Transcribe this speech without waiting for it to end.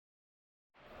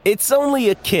It's only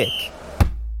a kick,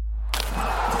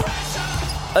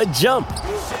 a jump,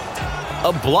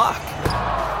 a block.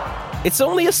 It's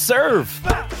only a serve.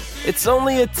 It's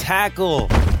only a tackle,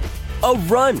 a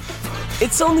run.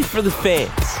 It's only for the fans.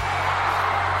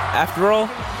 After all,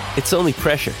 it's only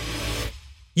pressure.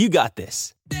 You got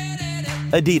this.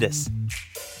 Adidas.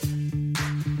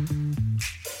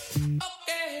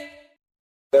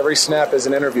 Every snap is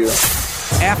an interview.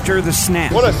 After the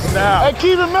snap. What a snap. Hey,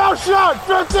 keep your mouth shut,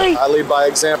 50! I lead by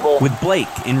example. With Blake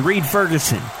and Reed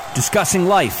Ferguson, discussing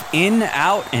life in,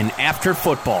 out, and after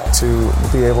football. To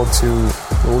be able to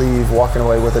leave walking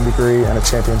away with a degree and a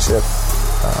championship,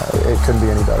 it couldn't be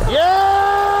any better.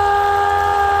 Yeah!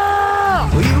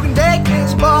 Well, you can take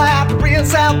this boy out the real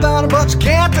south out, but you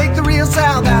can't take the real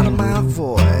south out of my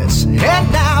voice. And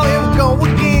now here we go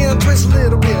again, twist a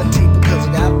little bit of teeth because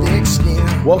I got thick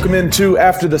skin. Welcome into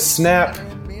After the Snap.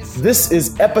 This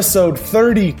is episode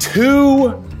 32,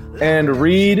 and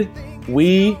Reed,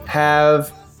 we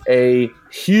have a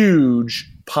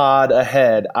huge pod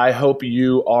ahead. I hope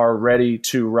you are ready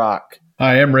to rock.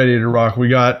 I am ready to rock. We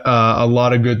got a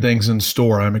lot of good things in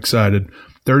store. I'm excited.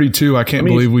 32, I can't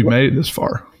believe we made it this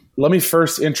far. Let me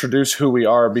first introduce who we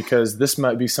are because this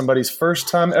might be somebody's first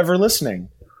time ever listening.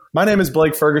 My name is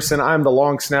Blake Ferguson. I'm the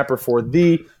long snapper for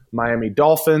the Miami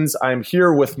Dolphins. I'm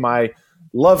here with my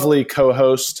lovely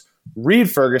co-host, Reed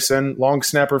Ferguson, long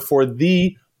snapper for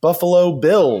the Buffalo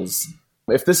Bills.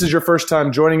 If this is your first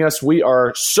time joining us, we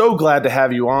are so glad to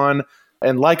have you on.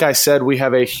 And like I said, we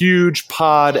have a huge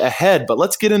pod ahead. But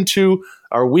let's get into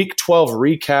our Week 12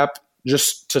 recap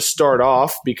just to start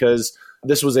off, because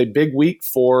this was a big week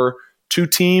for two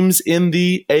teams in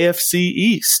the AFC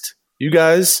East. You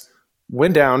guys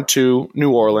went down to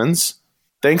New Orleans.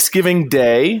 Thanksgiving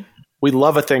Day. We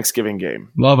love a Thanksgiving game.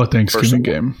 Love a Thanksgiving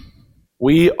game.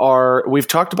 We've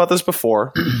talked about this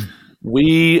before.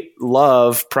 We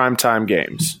love primetime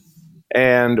games,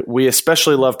 and we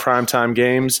especially love primetime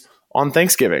games on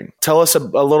Thanksgiving. Tell us a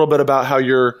little bit about how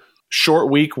your short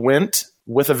week went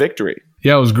with a victory.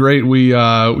 Yeah, it was great. We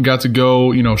got to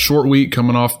go, short week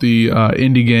coming off the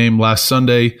Indy game last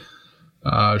Sunday.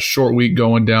 Short week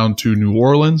going down to New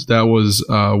Orleans. That was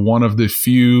one of the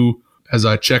few, as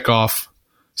I check off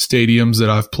stadiums that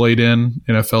I've played in,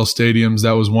 NFL stadiums,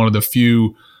 that was one of the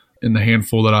few in the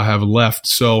handful that I have left.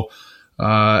 So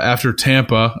after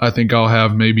Tampa, I think I'll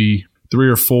have maybe 3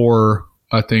 or 4,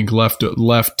 I think, left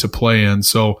to play in.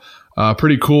 So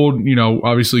pretty cool,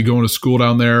 obviously going to school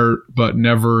down there, but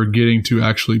never getting to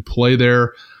actually play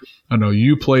there. I know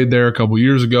you played there a couple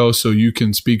years ago, so you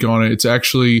can speak on it.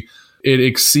 It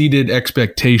exceeded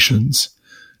expectations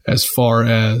as far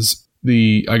as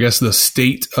the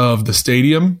state of the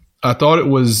stadium. I thought it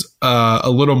was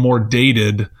a little more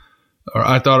dated, or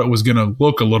I thought it was going to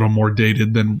look a little more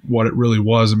dated than what it really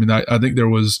was. I mean, I think there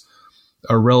was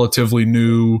a relatively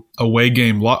new away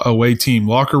team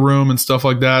locker room and stuff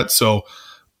like that. So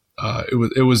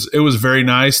it was very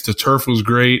nice. The turf was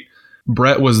great.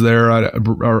 Brett was there,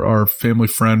 our family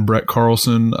friend Brett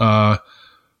Carlson,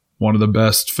 one of the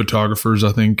best photographers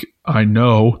I think I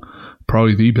know,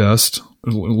 probably the best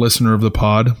listener of the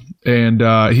pod,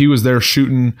 and he was there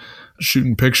shooting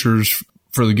pictures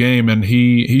for the game. And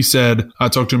he said, I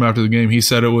talked to him after the game. He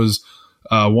said it was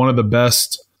one of the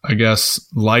best, I guess,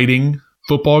 lighting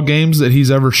football games that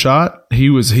he's ever shot.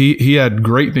 He had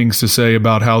great things to say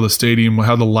about how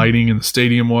the lighting in the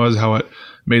stadium was, how it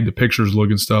made the pictures look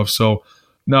and stuff. So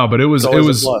no, but it was a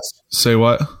plus. Say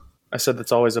what? I said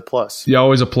that's always a plus. Yeah,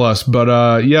 always a plus.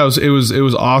 But yeah, it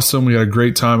was awesome. We had a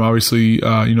great time. Obviously,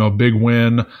 a big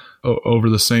win over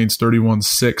the Saints,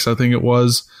 31-6, I think it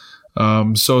was.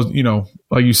 So,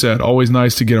 like you said, always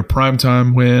nice to get a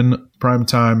primetime win.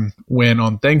 Primetime win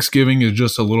on Thanksgiving is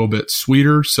just a little bit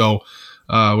sweeter. So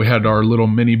we had our little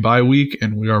mini bye week,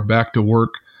 and we are back to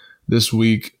work this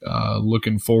week.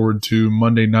 Looking forward to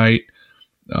Monday night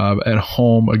at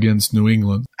home against New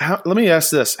England. Let me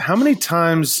ask this. How many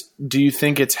times do you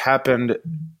think it's happened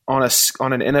on an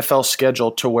NFL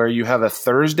schedule to where you have a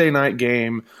Thursday night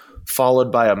game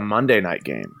followed by a Monday night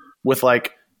game with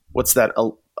what's that,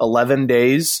 11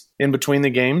 days in between the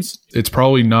games? It's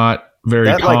probably not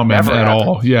very common at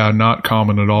all. Yeah, not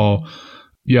common at all.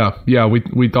 Yeah.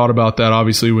 We thought about that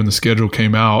obviously when the schedule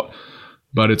came out,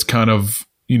 but it's kind of,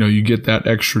 you get that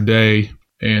extra day.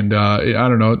 And I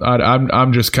don't know.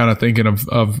 I'm just kind of thinking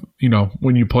of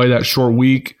when you play that short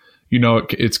week,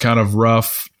 it's kind of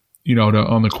rough,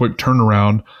 on the quick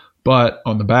turnaround. But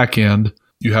on the back end,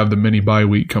 you have the mini bye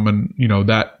week coming,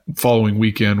 that following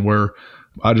weekend where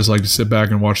I just like to sit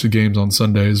back and watch the games on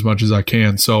Sunday as much as I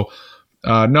can. So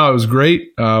no, it was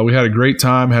great. We had a great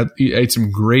time. Ate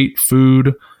some great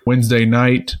food. Wednesday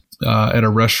night at a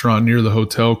restaurant near the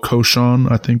hotel,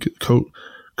 Koshan, I think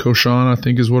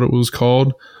is what it was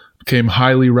called. Became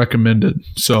highly recommended.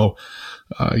 So,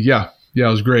 yeah, it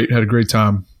was great. Had a great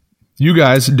time. You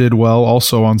guys did well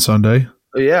also on Sunday.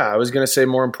 Yeah, I was going to say,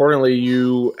 more importantly,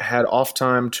 you had off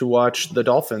time to watch the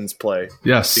Dolphins play.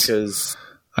 Yes, because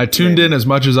I tuned in as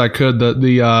much as I could.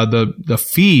 The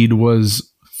feed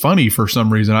was funny for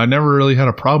some reason. I never really had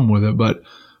a problem with it, but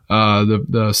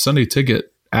the Sunday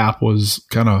Ticket app was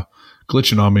kind of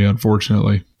glitching on me,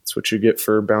 unfortunately. That's what you get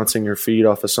for bouncing your feed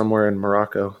off of somewhere in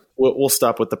Morocco. We'll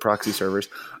stop with the proxy servers.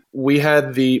 We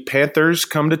had the Panthers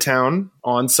come to town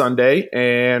on Sunday,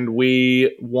 and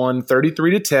we won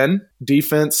 33-10.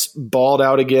 Defense balled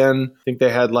out again. I think they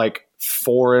had like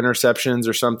 4 interceptions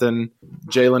or something.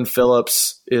 Jalen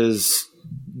Phillips is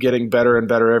getting better and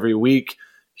better every week.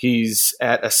 He's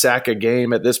at a sack a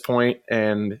game at this point,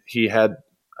 and he had,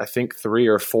 I think, 3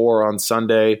 or 4 on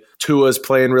Sunday. Tua's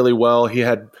playing really well.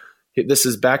 This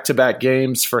is back-to-back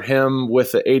games for him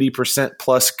with an 80%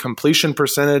 plus completion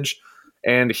percentage,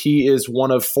 and he is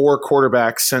one of 4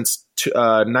 quarterbacks since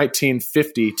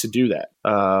 1950 to do that.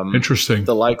 Interesting.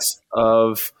 The likes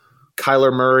of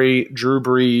Kyler Murray, Drew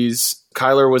Brees.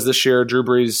 Kyler was this year, Drew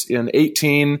Brees in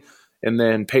 2018, and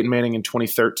then Peyton Manning in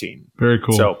 2013. Very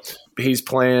cool. So he's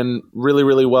playing really,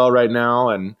 really well right now,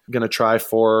 and going to try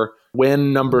for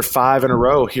win number 5 in a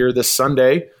row here this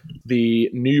Sunday. The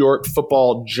New York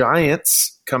Football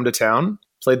Giants come to town.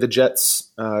 Played the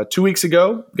Jets 2 weeks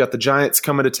ago. Got the Giants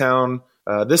coming to town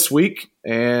this week,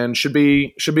 and should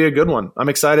be a good one. I'm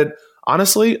excited.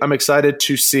 Honestly, I'm excited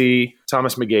to see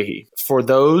Thomas McGahee. For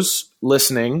those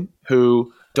listening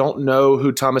who don't know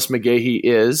who Thomas McGahee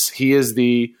is, he is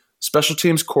the special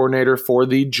teams coordinator for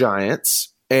the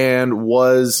Giants and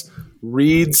was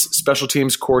Reed's special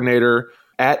teams coordinator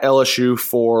at LSU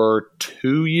for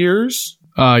 2 years.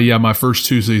 Yeah, my first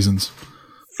 2 seasons.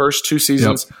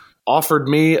 Yep. Offered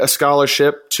me a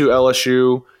scholarship to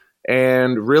LSU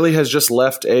and really has just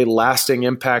left a lasting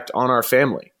impact on our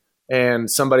family, and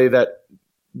somebody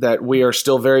that we are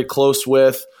still very close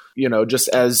with, just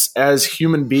as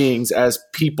human beings, as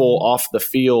people off the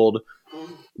field,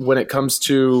 when it comes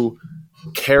to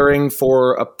caring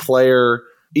for a player,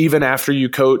 even after you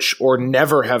coach or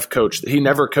never have coached. He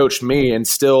never coached me and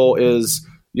still is,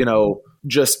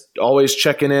 just always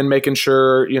checking in, making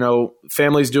sure,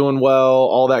 family's doing well,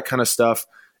 all that kind of stuff.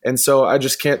 And so I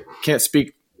just can't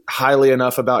speak highly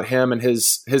enough about him and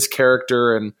his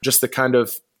character and just the kind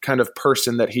of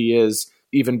person that he is,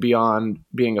 even beyond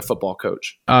being a football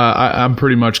coach. I'm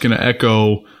pretty much going to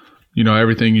echo,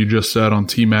 everything you just said on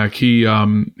T-Mac. He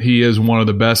is one of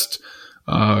the best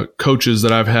coaches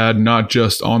that I've had, not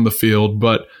just on the field,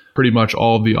 but pretty much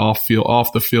all of the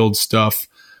off the field stuff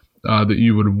that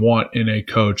you would want in a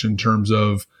coach, in terms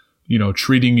of,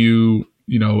 treating you,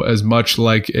 as much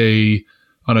like an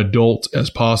adult as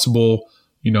possible,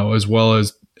 as well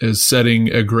as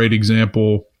setting a great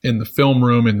example in the film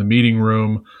room, in the meeting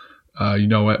room,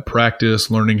 at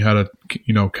practice, learning how to,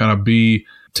 kind of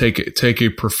take a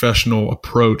professional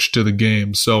approach to the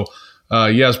game. So,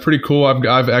 it's pretty cool.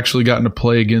 I've actually gotten to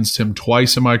play against him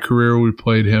twice in my career. We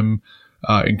played him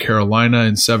in Carolina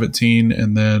in 2017,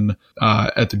 and then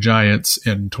at the Giants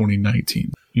in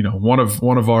 2019. One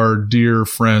of our dear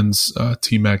friends,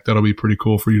 T-Mac. That'll be pretty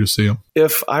cool for you to see him.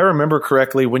 If I remember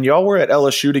correctly, when y'all were at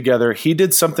LSU together, he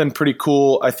did something pretty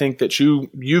cool, I think, that you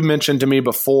mentioned to me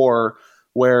before,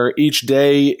 where each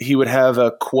day he would have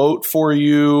a quote for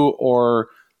you or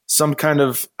some kind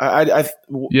of I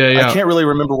can't really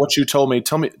remember what you told me.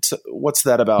 Tell me, what's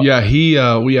that about?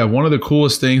 Yeah, one of the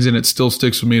coolest things, and it still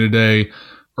sticks with me today,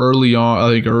 early on, I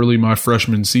think early my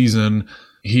freshman season,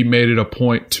 he made it a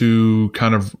point to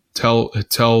kind of tell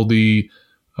the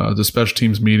special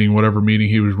teams meeting, whatever meeting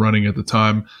he was running at the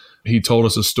time. He told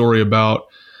us a story about,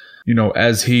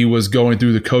 as he was going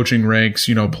through the coaching ranks,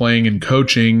 playing and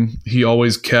coaching, he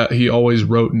always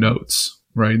wrote notes.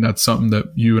 Right. And that's something that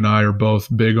you and I are both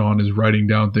big on, is writing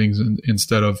down things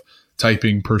instead of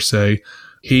typing per se.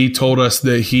 He told us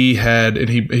that he had, and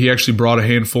he actually brought a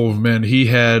handful of men. He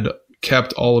had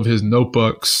kept all of his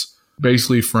notebooks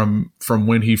basically from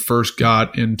when he first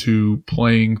got into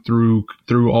playing through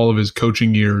all of his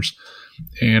coaching years.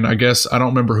 And I guess, I don't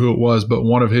remember who it was, but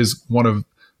one of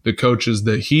the coaches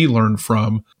that he learned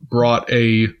from brought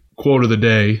a quote of the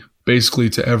day basically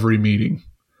to every meeting.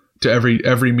 To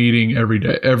every meeting, every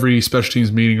day, every special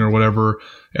teams meeting or whatever,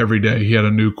 every day he had a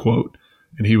new quote,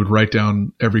 and he would write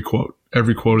down every quote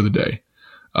of the day.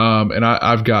 And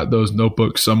I've got those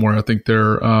notebooks somewhere. I think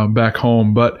they're back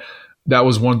home, but that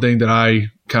was one thing that I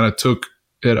kind of took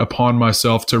it upon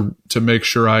myself to make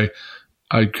sure I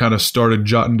I kind of started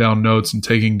jotting down notes and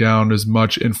taking down as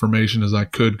much information as I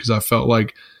could because I felt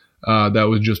like that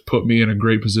would just put me in a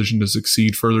great position to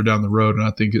succeed further down the road. And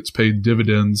I think it's paid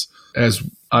dividends as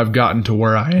I've gotten to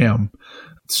where I am.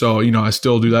 So, I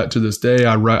still do that to this day.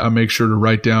 I make sure to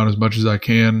write down as much as I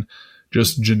can,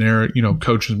 just generic,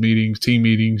 coaches meetings, team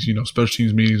meetings, special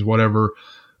teams meetings, whatever.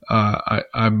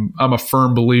 I'm a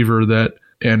firm believer that,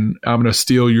 and I'm going to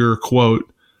steal your quote,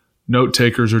 note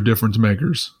takers are difference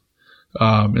makers.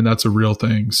 And that's a real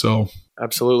thing. So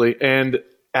absolutely. And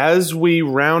as we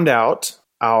round out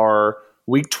our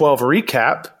Week 12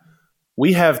 recap,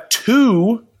 we have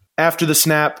 2 after the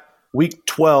snap Week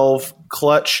 12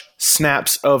 clutch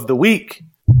snaps of the week,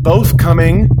 both of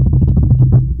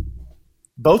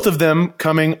them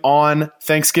coming on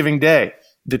Thanksgiving Day.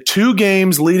 The 2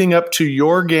 games leading up to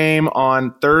your game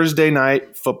on Thursday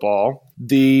Night Football,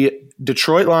 the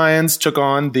Detroit Lions took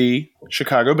on the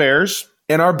Chicago Bears,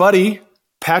 and our buddy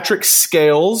Patrick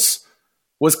Scales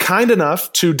was kind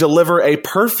enough to deliver a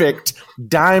perfect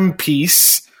dime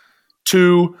piece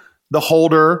to the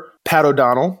holder, Pat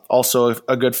O'Donnell, also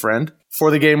a good friend, for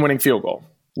the game-winning field goal.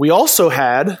 We also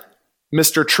had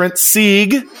Mr. Trent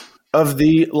Sieg of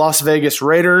the Las Vegas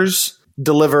Raiders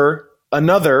deliver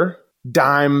another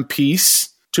dime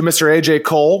piece to Mr. AJ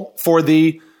Cole for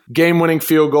the game-winning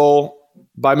field goal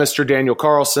by Mr. Daniel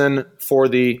Carlson for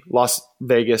the Las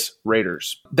Vegas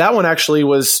Raiders. That one actually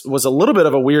was a little bit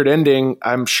of a weird ending.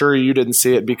 I'm sure you didn't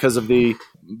see it because of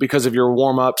your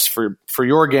warm-ups for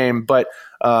your game, but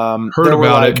heard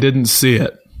about it, didn't see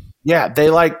it. Yeah, they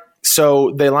lined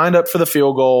up for the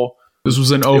field goal. This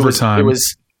was in overtime. It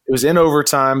was in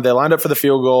overtime. They lined up for the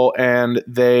field goal and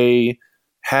they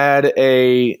had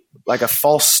a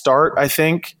false start, I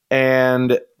think,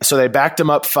 and so they backed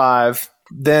him up 5.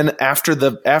 Then after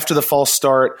the false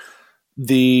start,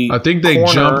 I think they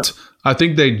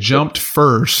jumped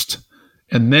first,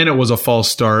 and then it was a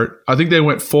false start. I think they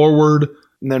went forward,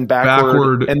 and then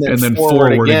backward and then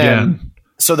forward again.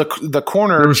 So the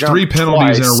corner, there was 3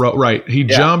 penalties twice in a row. Right, he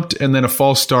jumped and then a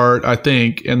false start, I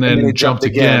think, and then jumped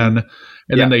again,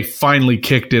 and then they finally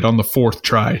kicked it on the 4th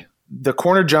try. The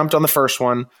corner jumped on the first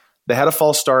one. They had a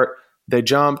false start. They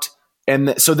jumped.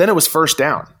 And so then it was first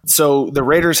down. So the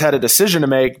Raiders had a decision to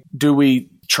make. Do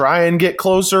we try and get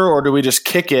closer or do we just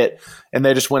kick it? And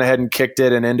they just went ahead and kicked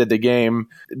it and ended the game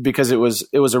because it was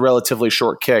a relatively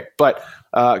short kick. But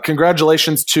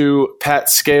congratulations to Pat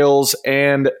Scales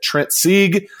and Trent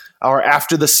Sieg, our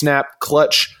after the snap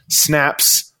clutch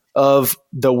snaps of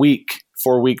the week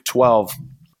for Week 12.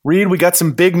 Reed, we got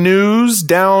some big news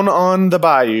down on the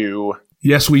bayou.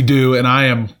 Yes, we do. And I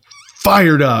am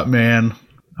fired up, man.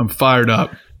 I'm fired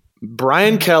up.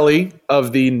 Brian Kelly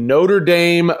of the Notre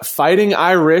Dame Fighting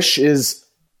Irish is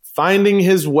finding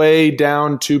his way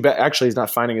down to – actually, he's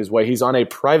not finding his way. He's on a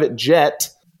private jet,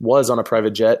 was on a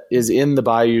private jet, is in the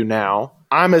bayou now.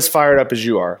 I'm as fired up as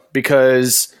you are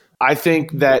because I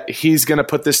think that he's going to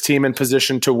put this team in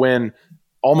position to win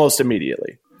almost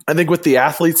immediately. I think with the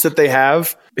athletes that they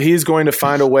have, he's going to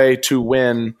find a way to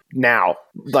win now.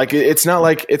 It's not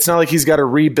like he's got to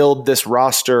rebuild this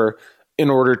roster in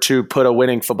order to put a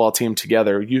winning football team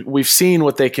together. We've seen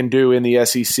what they can do in the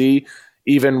SEC,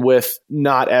 even with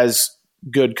not as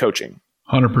good coaching.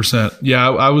 100%. Yeah,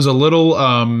 I was a little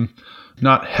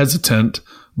not hesitant,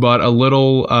 but a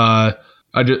little I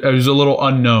was a little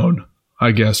unknown,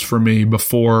 I guess, for me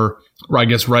before, I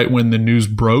guess, right when the news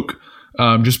broke,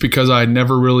 just because I had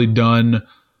never really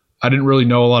I didn't really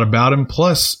know a lot about him.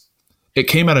 Plus, it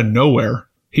came out of nowhere.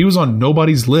 He was on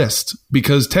nobody's list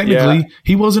because technically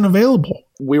he wasn't available.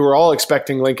 We were all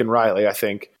expecting Lincoln Riley, I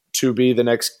think, to be the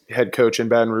next head coach in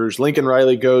Baton Rouge. Lincoln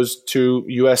Riley goes to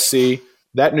USC.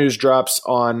 That news drops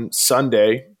on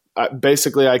Sunday.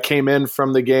 I came in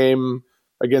from the game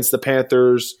against the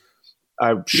Panthers.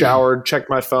 I showered, checked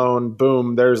my phone.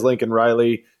 Boom, there's Lincoln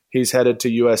Riley. He's headed to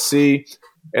USC.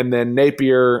 And then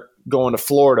Napier going to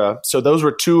Florida. So those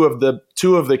were two of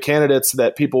the candidates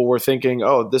that people were thinking,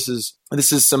 oh, this is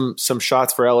some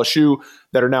shots for LSU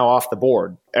that are now off the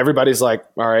board. Everybody's like,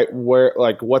 all right,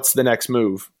 what's the next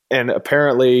move? And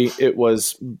apparently it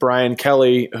was Brian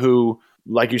Kelly who,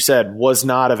 like you said, was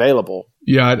not available.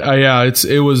 Yeah.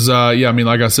 It was I mean,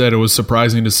 like I said, it was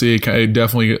surprising to see. It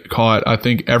definitely caught, I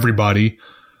think, everybody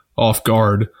off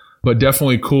guard, but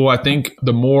definitely cool. I think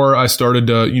the more I started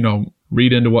to,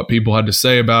 read into what people had to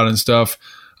say about it and stuff,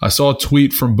 I saw a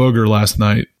tweet from Booger last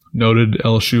night, noted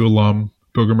LSU alum,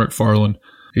 Booger McFarland.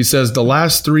 He says the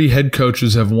last 3 head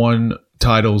coaches have won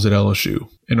titles at LSU,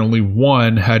 and only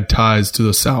one had ties to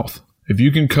the South. If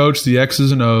you can coach the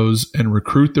X's and O's and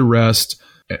recruit, the rest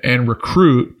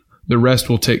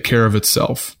will take care of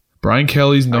itself. Brian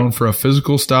Kelly's known for a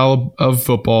physical style of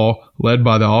football led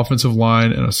by the offensive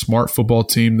line and a smart football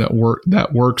team that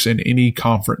works in any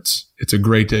conference. It's a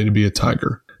great day to be a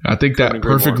Tiger. I think that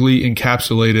perfectly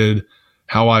encapsulated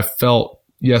how I felt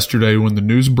yesterday when the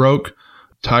news broke.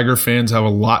 Tiger fans have a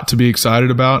lot to be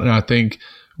excited about, and I think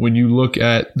when you look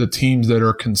at the teams that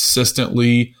are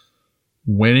consistently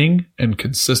winning and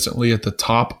consistently at the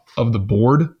top of the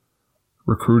board,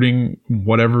 recruiting,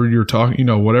 whatever you're talking,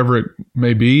 whatever it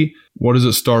may be, what does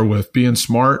it start with? Being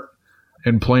smart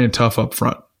and playing tough up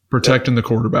front, protecting the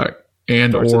quarterback,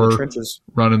 and or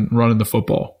running the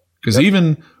football. Because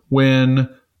even when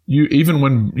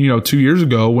 2 years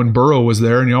ago when Burrow was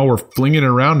there and y'all were flinging it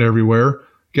around everywhere,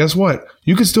 guess what?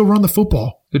 You could still run the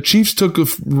football. The Chiefs took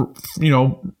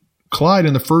Clyde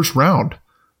in the first round,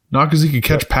 not because he could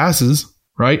catch passes,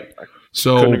 right?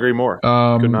 So couldn't agree more.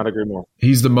 Could not agree more.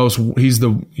 He's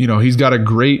got a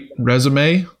great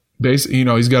resume.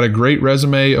 He's got a great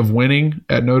resume of winning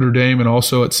at Notre Dame and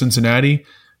also at Cincinnati.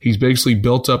 He's basically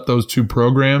built up those two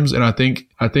programs, and I think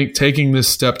taking this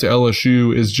step to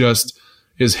LSU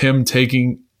is him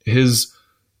taking his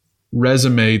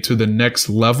resume to the next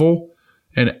level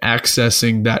and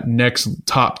accessing that next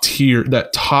top tier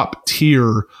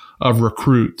of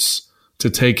recruits to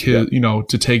take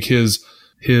his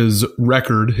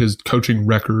record, his coaching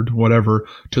record, whatever,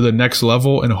 to the next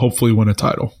level and hopefully win a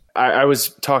title. I was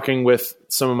talking with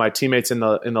some of my teammates in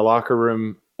the locker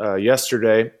room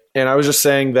yesterday, and I was just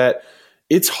saying that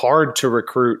it's hard to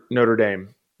recruit Notre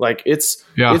Dame. Like it's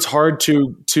hard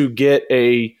to get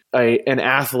an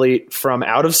athlete from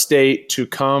out of state to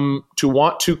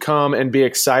want to come and be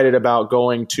excited about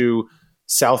going to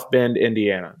South Bend,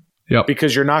 Indiana. Yep.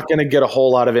 Because you're not going to get a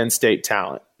whole lot of in-state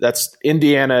talent.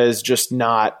 Indiana is just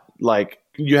not like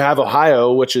you have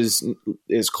Ohio, which is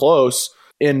close.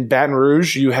 In Baton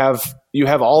Rouge, you have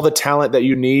all the talent that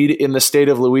you need in the state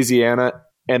of Louisiana,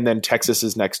 and then Texas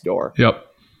is next door. Yep.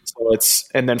 So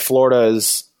and then Florida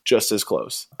is just as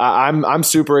close. I'm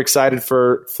super excited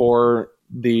for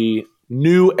the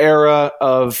new era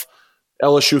of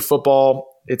LSU football.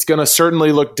 It's going to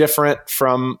certainly look different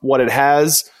from what it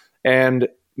has, and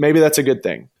maybe that's a good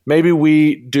thing. Maybe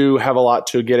we do have a lot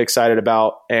to get excited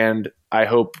about, and I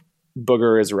hope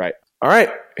Booger is right. All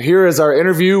right, here is our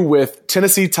interview with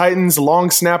Tennessee Titans long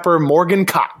snapper Morgan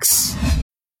Cox.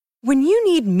 When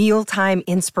you need mealtime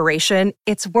inspiration,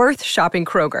 it's worth shopping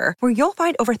Kroger, where you'll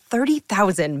find over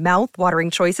 30,000 mouth-watering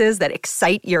choices that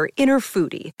excite your inner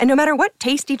foodie. And no matter what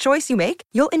tasty choice you make,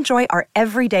 you'll enjoy our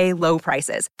everyday low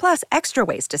prices, plus extra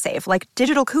ways to save, like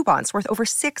digital coupons worth over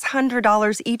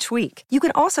 $600 each week. You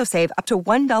can also save up to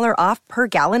 $1 off per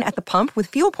gallon at the pump with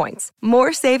fuel points.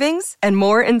 More savings and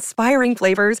more inspiring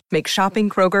flavors make shopping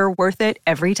Kroger worth it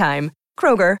every time.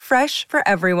 Kroger, fresh for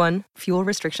everyone. Fuel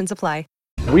restrictions apply.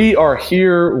 We are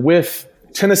here with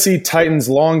Tennessee Titans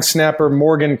long snapper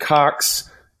Morgan Cox,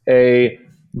 a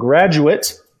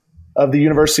graduate of the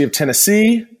University of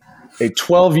Tennessee, a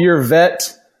 12-year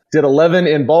vet, did 11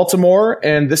 in Baltimore,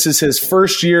 and this is his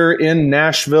first year in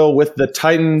Nashville with the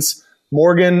Titans.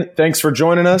 Morgan, thanks for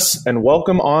joining us, and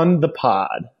welcome on the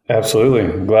pod.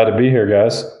 Absolutely. Glad to be here,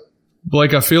 guys.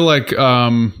 Blake, I feel like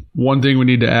one thing we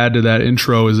need to add to that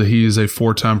intro is that he is a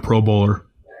 4-time Pro Bowler.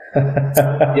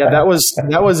 Yeah, that was That's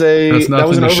nothing that was an to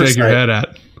oversight. shake your head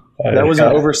at. That was an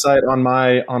oversight on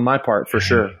my part for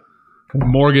sure.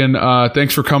 Morgan,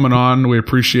 thanks for coming on. We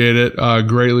appreciate it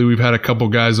greatly. We've had a couple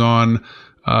guys on.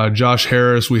 Josh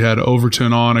Harris, we had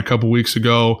Overton on a couple weeks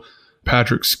ago.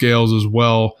 Patrick Scales as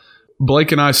well.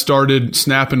 Blake and I started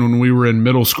snapping when we were in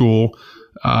middle school.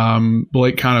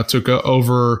 Blake kind of took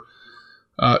over.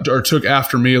 Or took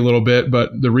after me a little bit,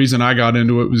 but the reason I got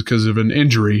into it was because of an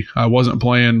injury. I wasn't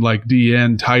playing like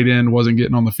DN, tight end, wasn't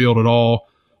getting on the field at all.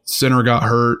 Center got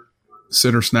hurt,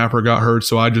 center snapper got hurt,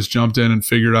 so I just jumped in and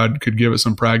figured I could give it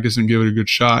some practice and give it a good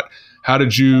shot. How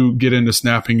did you get into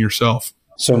snapping yourself?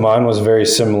 So mine was very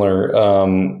similar.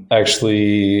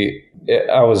 Actually,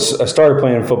 I started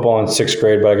playing football in 6th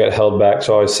grade, but I got held back.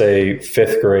 So I would say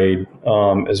 5th grade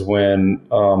is when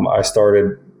I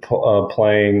started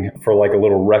playing for like a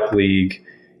little rec league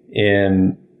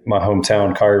in my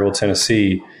hometown, Collierville,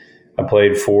 Tennessee. I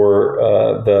played for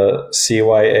the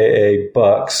CYAA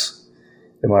Bucks.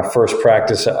 In my first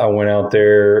practice, I went out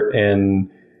there and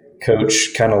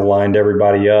coach kind of lined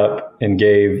everybody up and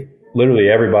gave literally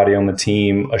everybody on the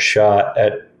team a shot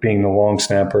at being the long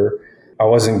snapper. I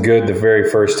wasn't good the very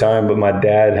first time, but my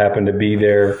dad happened to be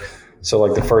there. So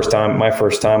like my first time,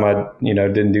 I,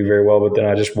 didn't do very well, but then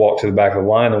I just walked to the back of the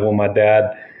line. And when my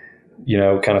dad,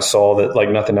 kind of saw that like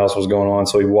nothing else was going on.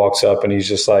 So he walks up and he's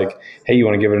just like, "Hey, you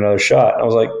want to give it another shot?" And I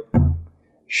was like,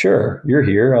 sure, you're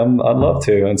here. I'd love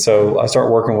to. And so I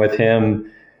start working with him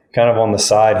kind of on the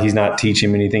side. He's not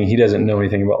teaching me anything. He doesn't know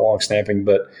anything about long snapping,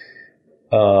 but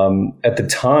at the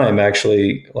time,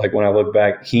 actually, like when I look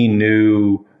back, he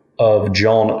knew of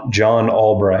John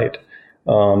Albright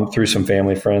through some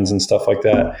family friends and stuff like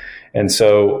that. And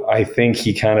so I think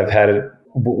he kind of had it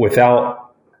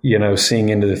without, seeing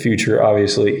into the future.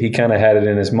 Obviously, he kind of had it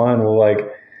in his mind. Well, like,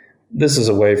 this is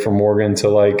a way for Morgan to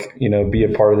like, be a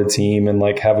part of the team and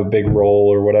like have a big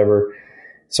role or whatever.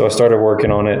 So I started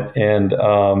working on it, and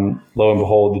lo and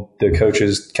behold, the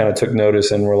coaches kind of took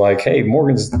notice and were like, hey,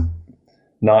 Morgan's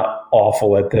not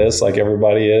awful at this, like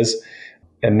everybody is.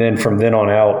 And then from then on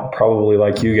out, probably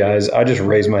like you guys, I just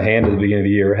raised my hand at the beginning of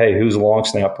the year. Hey, who's long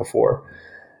snap before?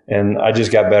 And I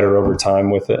just got better over time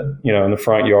with it, in the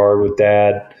front yard with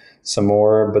Dad some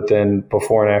more, but then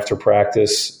before and after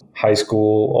practice, high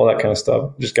school, all that kind of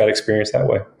stuff, just got experience that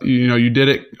way. You did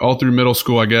it all through middle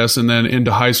school, I guess. And then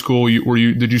into high school,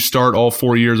 did you start all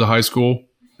 4 years of high school?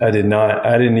 I did not.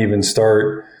 I didn't even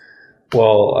start.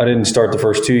 Well, I didn't start the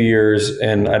first 2 years,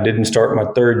 and I didn't start my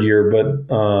third year, but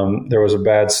there was a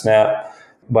bad snap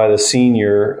by the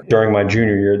senior during my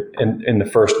junior year. In the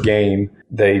first game,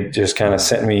 they just kind of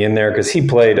sent me in there because he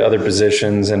played other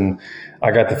positions, and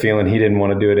I got the feeling he didn't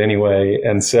want to do it anyway.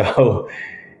 And so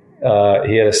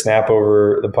he had a snap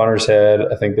over the punter's head.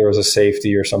 I think there was a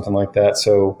safety or something like that.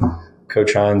 So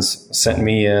Coach Hines sent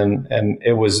me in, and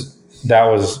that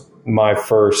was my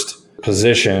first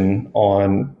position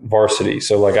on varsity.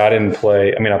 So like I didn't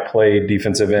play. I mean, I played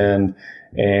defensive end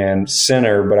and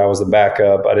center, but I was the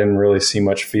backup. I didn't really see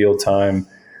much field time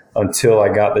until I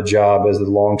got the job as the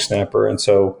long snapper. And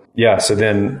so, so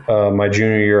then my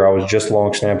junior year, I was just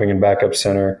long snapping and backup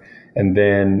center. And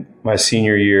then my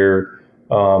senior year,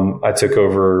 I took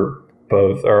over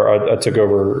I took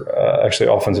over actually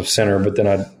offensive center, but then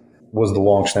I was the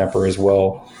long snapper as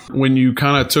well. When you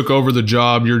kind of took over the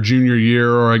job your junior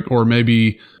year or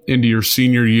maybe into your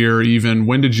senior year even,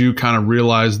 when did you kind of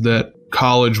realize that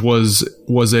college was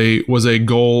a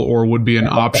goal or would be an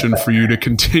option for you to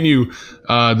continue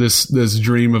this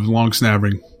dream of long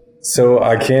snapping? So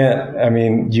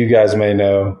you guys may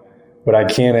know, but I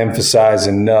can't emphasize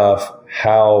enough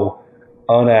how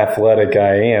unathletic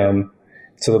I am,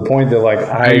 to the point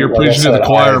that you're preaching to the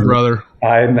choir, brother.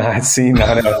 I had not seen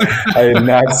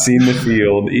the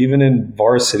field. Even in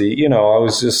varsity, I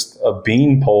was just a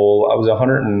beanpole. I was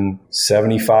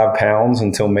 175 pounds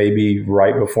until maybe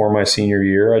right before my senior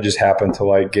year. I just happened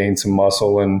to gain some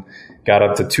muscle and got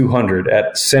up to 200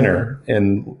 at center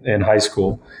in high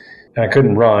school. And I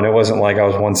couldn't run. It wasn't like I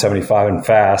was 175 and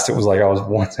fast. It was like I was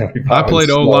 175. I played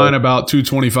O-line about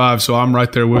 225, so I'm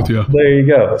right there with you. There you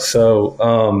go.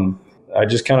 So I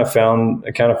just kind of found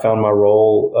my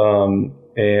role,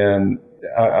 and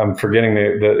I'm forgetting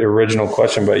the original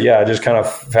question, but I just kind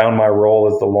of found my role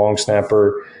as the long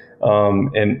snapper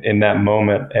in that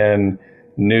moment, and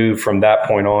knew from that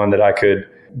point on that I could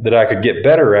get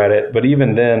better at it. But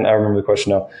even then, I remember the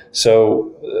question now. So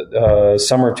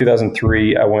summer of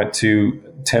 2003, I went to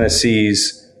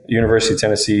University of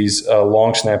Tennessee's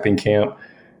long snapping camp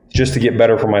just to get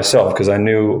better for myself, because I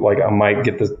knew I might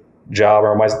get the job,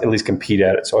 or I might at least compete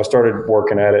at it. So I started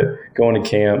working at it, going to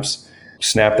camps,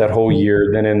 snapped that whole year.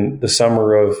 Then in the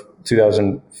summer of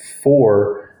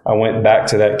 2004, I went back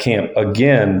to that camp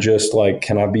again, just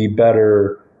can I be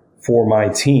better for my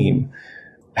team?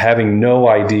 Having no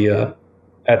idea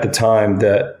at the time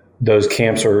that those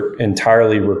camps are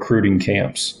entirely recruiting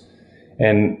camps.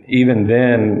 And even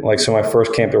then, so my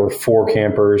first camp, there were 4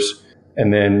 campers.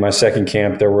 And then my second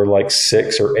camp, there were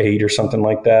 6 or 8 or something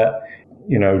like that.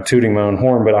 Tooting my own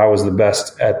horn, but I was the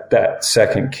best at that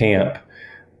second camp.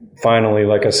 Finally,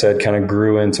 like I said, kind of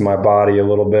grew into my body a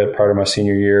little bit prior to my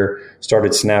senior year,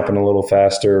 started snapping a little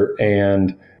faster,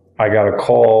 and I got a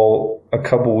call a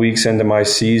couple weeks into my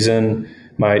season,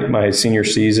 my senior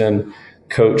season.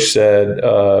 Coach said,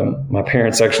 my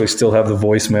parents actually still have the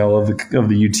voicemail of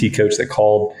the UT coach that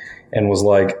called and was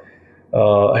like,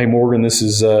 hey, Morgan, this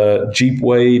is Jeep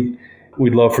Wade.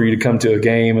 We'd love for you to come to a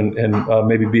game and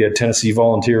maybe be a Tennessee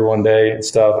Volunteer one day and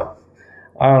stuff.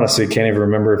 I honestly can't even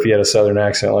remember if he had a Southern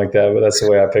accent like that, but that's the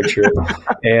way I picture it.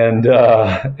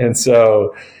 And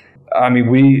so,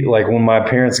 we when my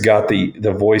parents got the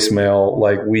voicemail,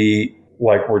 we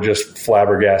were just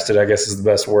flabbergasted, I guess is the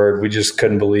best word. We just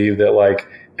couldn't believe that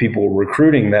people were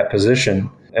recruiting that position.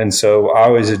 And so I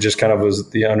always just kind of was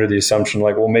under the assumption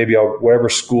maybe whatever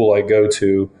school I go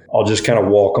to, I'll just kind of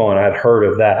walk on. I'd heard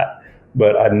of that,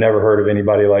 but I'd never heard of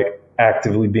anybody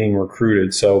actively being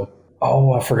recruited. So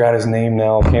I forgot his name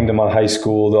now, came to my high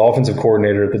school. The offensive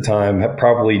coordinator at the time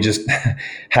probably just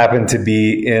happened to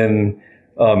be in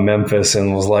Memphis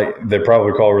and was like, they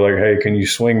probably called, were like, hey, can you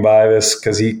swing by this?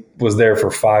 Because he was there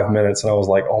for 5 minutes. And I was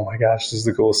like, oh my gosh, this is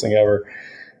the coolest thing ever.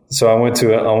 So I went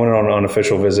on an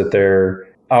unofficial visit there.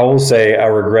 I will say I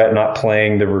regret not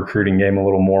playing the recruiting game a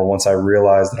little more once I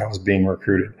realized that I was being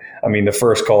recruited. I mean, the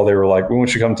first call, they were like, we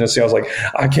want you to come to Tennessee. I was like,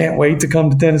 I can't wait to come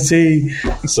to Tennessee.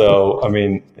 So, I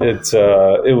mean,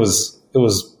 it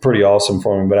was pretty awesome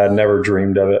for me, but I'd never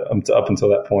dreamed of it up until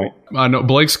that point. I know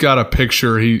Blake's got a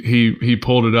picture. He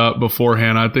pulled it up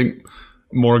beforehand. I think,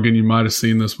 Morgan, you might have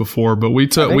seen this before, but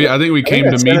I think we came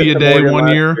to media day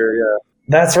one year. Yeah.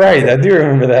 That's right. I do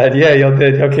remember that. Yeah, y'all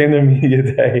came to media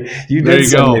day. You did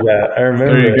send me that. I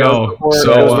remember. There you go.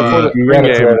 So you got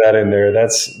to throw that in there.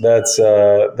 That's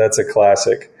a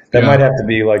classic. That might have to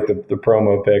be like the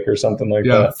promo pick or something like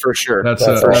that. For sure. That's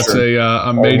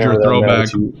a major throwback.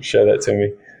 Show that to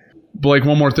me. Blake,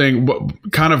 one more thing.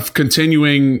 Kind of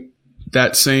continuing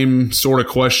that same sort of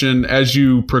question, as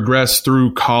you progress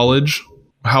through college,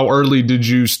 how early did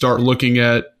you start looking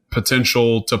at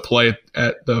potential to play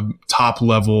at the top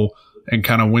level, and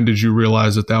kind of when did you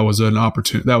realize that was an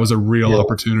opportunity, that was a real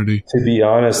opportunity? To be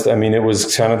honest, I mean, it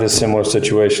was kind of this similar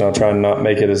situation. I'll try and not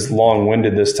make it as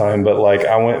long-winded this time, but like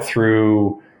I went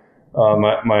through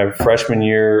my freshman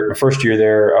year, first year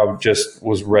there, I just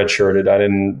was redshirted. I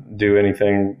didn't do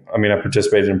anything. I mean, I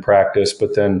participated in practice,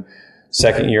 but then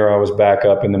second year I was back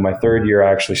up, and then my third year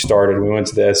I actually started. We went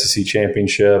to the SEC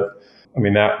championship. I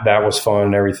mean, that was fun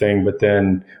and everything, but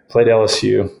then played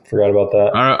LSU. Forgot about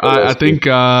that. I think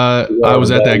I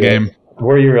was at that game.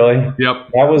 Were you really?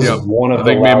 Yep. That was one of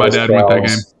the loudest crowds. I think me and my dad went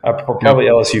that game. Probably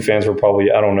LSU fans were probably,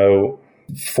 I don't know,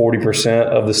 40%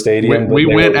 of the stadium. We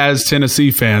went as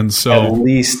Tennessee fans, so at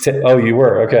least. Oh, you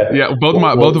were? Okay. Yeah, both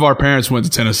of our parents went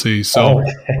to Tennessee, so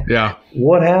yeah.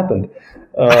 What happened?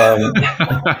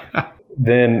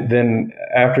 Then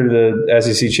after the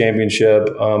SEC championship,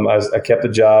 I kept a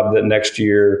job that next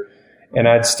year, and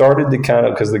I'd started to kind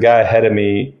of, because the guy ahead of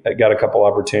me got a couple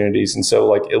opportunities, and so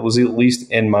like it was at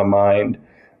least in my mind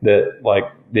that like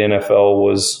the NFL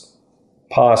was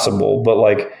possible, but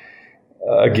like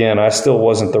again, I still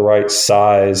wasn't the right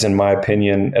size in my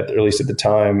opinion, at least at the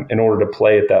time, in order to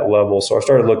play at that level. So I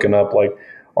started looking up like,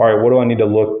 all right, what do I need to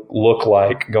look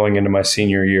like going into my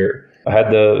senior year? I had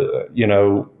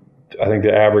I think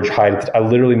the average height, I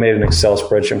literally made an Excel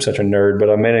spreadsheet. I'm such a nerd, but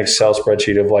I made an Excel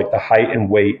spreadsheet of like the height and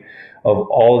weight of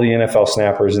all the NFL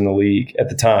snappers in the league at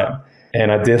the time.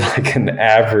 And I did like an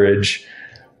average,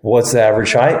 what's the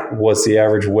average height? What's the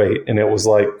average weight? And it was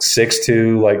like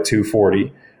 6'2", like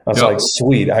 240. I was like,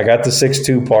 sweet. I got the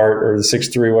 6'2" part, or the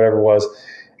 6'3", whatever it was.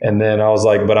 And then I was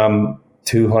like, but I'm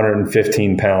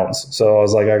 215 pounds. So I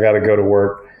was like, I got to go to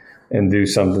work and do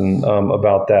something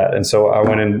about that. And so I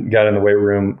went and got in the weight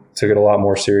room, took it a lot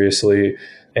more seriously,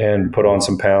 and put on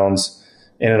some pounds.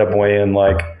 Ended up weighing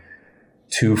like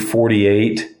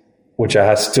 248, which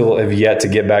I still have yet to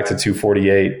get back to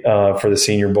 248 for the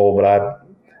Senior Bowl. But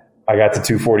I got to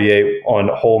 248 on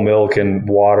whole milk and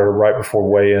water right before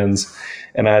weigh-ins,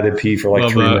 and I had to pee for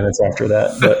like 3 minutes after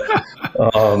that.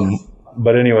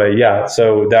 But anyway, yeah.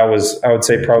 So that was, I would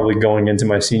say, probably going into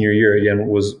my senior year again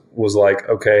was like,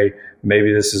 okay,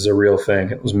 maybe this is a real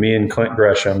thing. It was me and Clint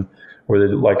Gresham, where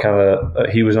like kind of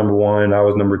he was number one, I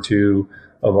was number two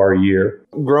of our year.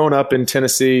 Growing up in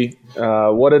Tennessee,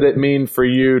 what did it mean for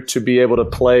you to be able to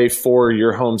play for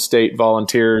your home state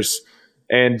Volunteers?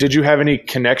 And did you have any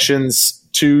connections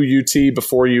to UT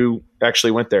before you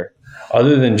actually went there?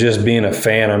 Other than just being a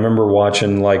fan, I remember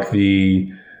watching like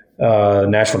the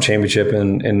national championship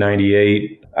in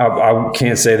 98. I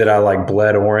can't say that I like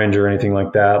bled orange or anything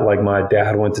like that. Like my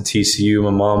dad went to TCU,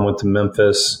 my mom went to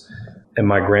Memphis, and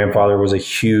my grandfather was a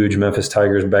huge Memphis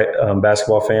Tigers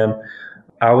basketball fan.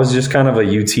 I was just kind of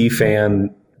a UT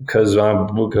fan because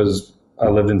I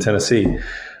lived in Tennessee.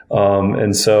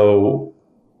 And so,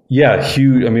 yeah,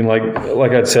 huge. I mean, like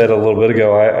I'd said a little bit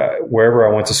ago, wherever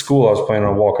I went to school, I was planning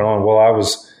on walking on. Well, I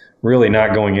was really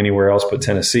not going anywhere else but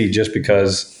Tennessee, just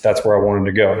because that's where I wanted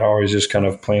to go. I always just kind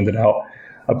of planned it out.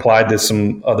 Applied to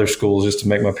some other schools just to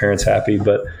make my parents happy,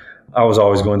 but I was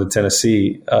always going to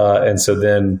Tennessee. And so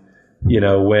then,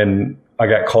 when I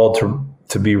got called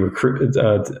to be recruited,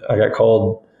 I got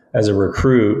called as a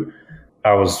recruit,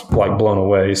 I was like blown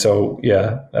away. So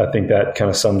yeah, I think that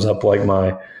kind of sums up like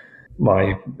my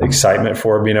excitement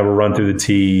for being able to run through the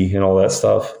T and all that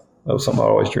stuff. That was something I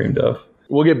always dreamed of.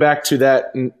 We'll get back to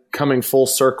that coming full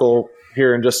circle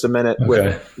here in just a minute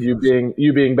with you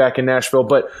being back in Nashville.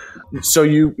 But so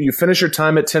you finish your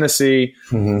time at Tennessee,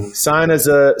 sign as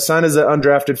an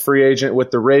undrafted free agent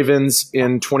with the Ravens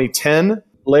in 2010.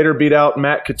 Later beat out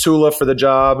Matt Catula for the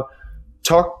job.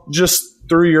 Talk just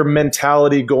through your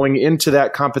mentality going into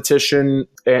that competition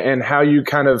and how you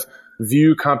kind of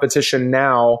view competition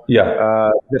now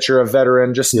that you're a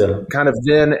veteran, just kind of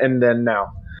then and then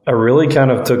now. I really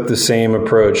kind of took the same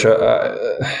approach.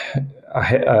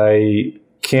 I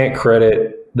can't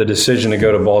credit the decision to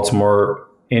go to Baltimore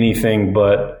anything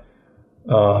but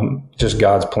just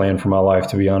God's plan for my life,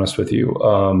 to be honest with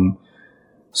you.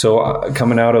 So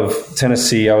coming out of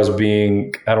Tennessee, I was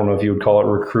being, I don't know if you would call it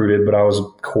recruited, but I was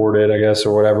courted, I guess,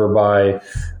 or whatever, by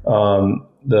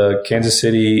the Kansas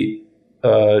City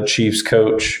Chiefs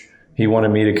coach. He wanted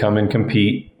me to come and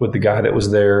compete with the guy that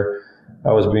was there.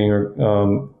 I was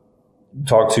being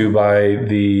talked to by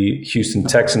the Houston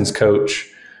Texans coach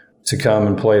to come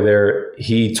and play there.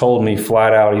 He told me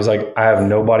flat out, he's like, I have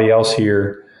nobody else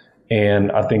here, and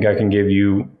I think I can give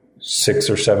you 6th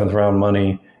or 7th round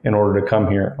money in order to come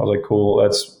here. I was like, cool,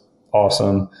 that's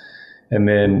awesome. And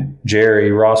then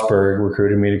Jerry Rosberg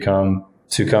recruited me to come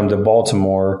to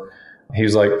Baltimore. He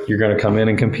was like, you're going to come in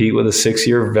and compete with a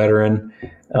 6-year veteran.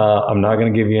 I'm not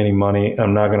going to give you any money.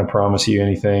 I'm not going to promise you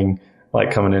anything like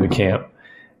coming into camp.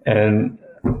 And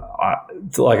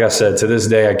like I said, to this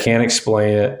day, I can't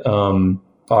explain it.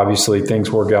 Obviously,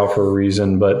 things work out for a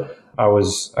reason, but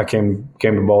I came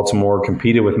to Baltimore,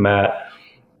 competed with Matt.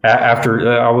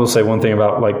 After, I will say one thing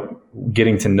about like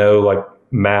getting to know like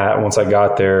Matt once I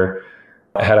got there.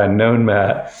 Had I known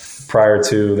Matt prior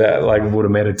to that, like would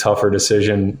have made a tougher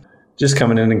decision. Just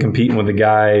coming in and competing with a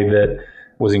guy that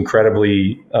was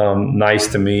incredibly nice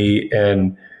to me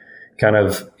and kind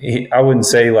of, I wouldn't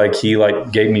say like he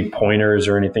like gave me pointers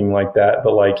or anything like that,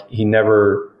 but like he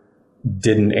never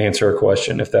didn't answer a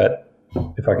question. If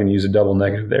I can use a double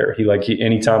negative there,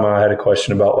 anytime I had a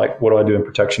question about like, what do I do in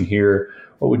protection here?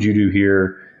 What would you do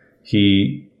here?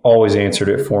 He always answered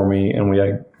it for me, and we had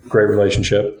a great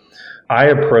relationship. I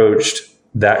approached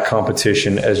that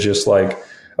competition as just like,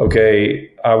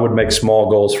 okay, I would make small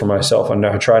goals for myself.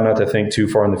 I try not to think too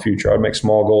far in the future. I'd make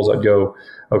small goals. I'd go,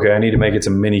 okay, I need to make it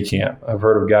to mini camp. I've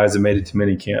heard of guys that made it to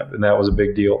mini camp, and that was a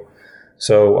big deal.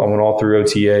 So I went all through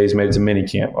OTAs, made it to mini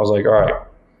camp. I was like, all right,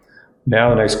 now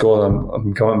the next goal,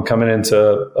 I'm coming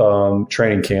into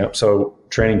training camp. So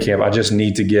training camp, I just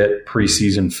need to get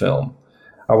preseason film.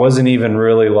 I wasn't even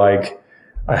really like,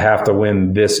 I have to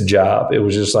win this job. It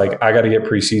was just like, I got to get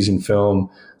preseason film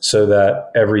so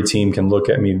that every team can look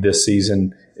at me this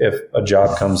season if a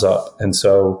job comes up. And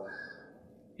so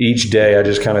each day I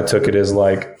just kind of took it as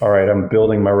like, all right, I'm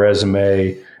building my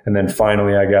resume. And then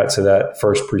finally I got to that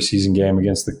first preseason game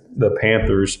against the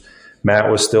Panthers.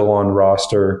 Matt was still on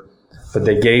roster, but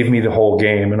they gave me the whole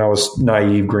game, and I was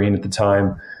naive green at the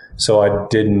time. So I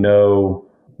didn't know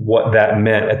what that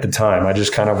meant at the time. I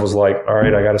just kind of was like, all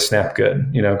right, I got to snap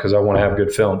good, because I want to have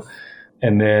good film.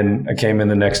 And then I came in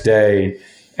the next day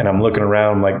and I'm looking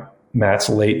around like, Matt's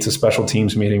late to special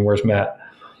teams meeting. Where's Matt?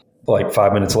 Like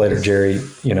 5 minutes later, Jerry,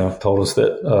 told us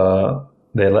that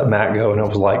they let Matt go. And I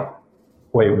was like,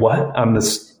 wait, what?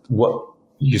 What?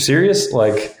 You serious?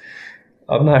 Like,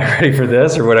 I'm not ready for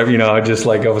this or whatever. I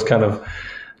was kind of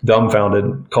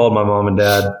dumbfounded. Called my mom and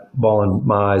dad, bawling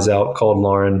my eyes out. Called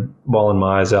Lauren, bawling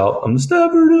my eyes out. I'm the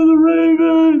stepper to the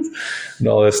Ravens and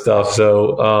all this stuff.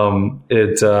 So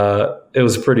it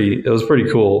was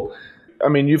pretty cool. I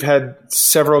mean, you've had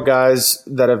several guys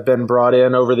that have been brought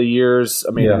in over the years.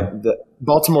 I mean,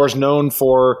 Baltimore's known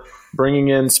for bringing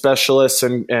in specialists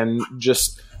and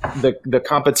just the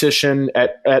competition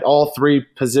at all three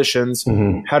positions.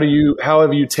 Mm-hmm. How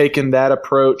have you taken that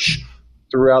approach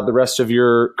throughout the rest of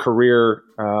your career,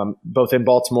 both in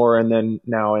Baltimore and then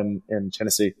now in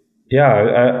Tennessee?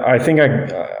 Yeah, I think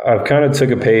I've kind of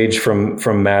took a page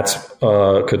from Matt's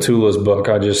Catula's book.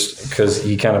 Because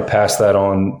he kind of passed that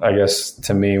on, I guess,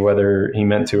 to me, whether he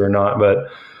meant to or not. But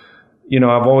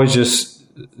I've always just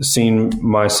seen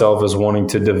myself as wanting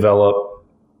to develop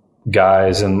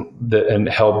guys and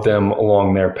help them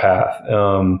along their path.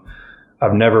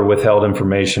 I've never withheld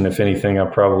information. If anything,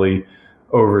 I've probably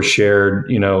overshared,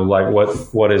 like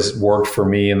what has worked for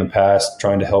me in the past,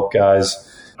 trying to help guys.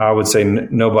 I would say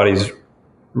nobody's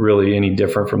really any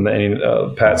different from any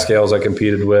Pat Scales I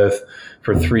competed with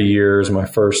for 3 years.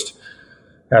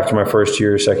 After my first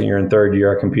year, second year, and third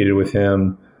year, I competed with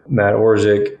him. Matt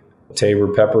Orzik,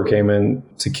 Tabor Pepper came in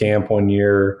to camp 1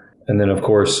 year, and then of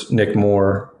course Nick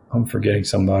Moore. I'm forgetting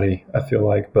somebody, I feel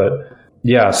like, but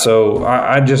yeah. So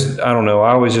I don't know.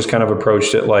 I always just kind of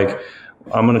approached it like,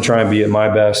 I'm going to try and be at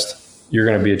my best you're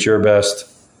going to be at your best,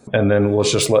 and then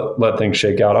let's just let things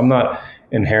shake out. I'm not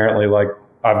inherently like,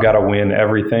 I've got to win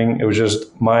everything. It was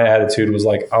just my attitude was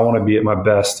like, I want to be at my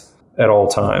best at all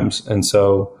times. And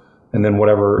then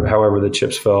however the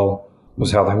chips fell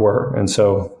was how they were. And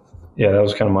so, yeah, that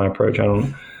was kind of my approach.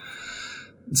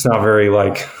 It's not very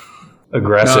like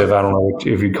aggressive. No. I don't know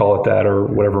if you'd call it that or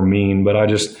whatever mean, but I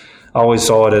always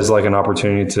saw it as like an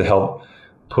opportunity to help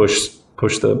push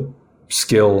the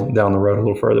skill down the road a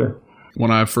little further. When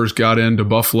I first got into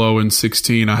Buffalo in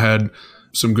 2016, I had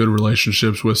some good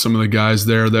relationships with some of the guys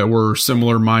there that were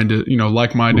similar minded,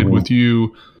 like-minded with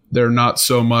you. They're not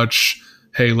so much,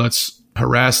 hey, let's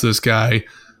harass this guy.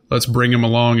 Let's bring him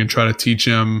along and try to teach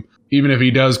him. Even if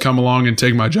he does come along and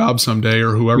take my job someday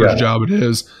or whoever's job it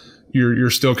is, you're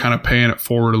still kind of paying it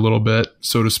forward a little bit,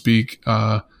 so to speak,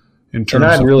 in terms of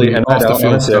off the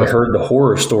field stuff. I've heard the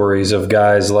horror stories of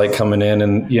guys like coming in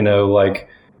and,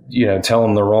 tell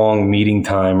them the wrong meeting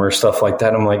time or stuff like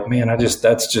that. I'm like, man,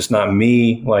 that's just not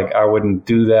me. Like, I wouldn't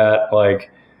do that. Like,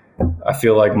 I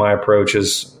feel like my approach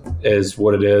is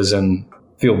what it is, and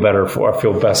I feel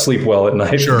best, sleep well at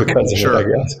night because of it, I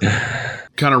guess.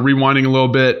 Kind of rewinding a little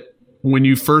bit. When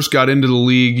you first got into the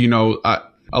league,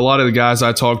 a lot of the guys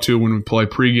I talk to when we play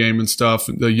pregame and stuff,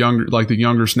 the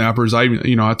younger snappers,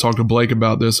 I talked to Blake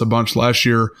about this a bunch last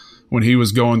year when he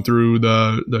was going through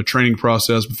the training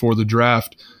process before the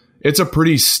draft. It's a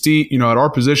pretty steep, at our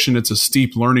position, it's a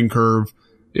steep learning curve.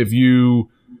 If you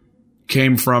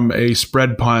came from a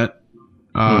spread punt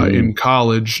in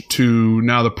college to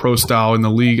now the pro style in the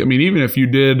league. I mean, even if you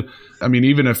did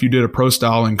a pro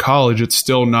style in college, it's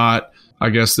still not, I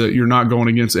guess, that you're not going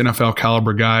against NFL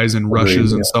caliber guys and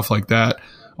rushes and stuff like that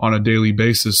on a daily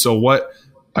basis. So I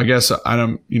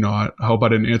hope I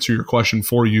didn't answer your question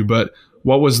for you, but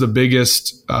what was some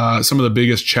of the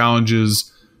biggest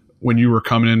challenges when you were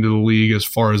coming into the league as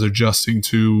far as adjusting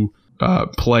to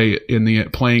playing in the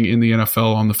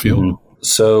NFL on the field?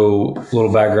 So a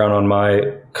little background on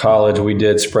my college. We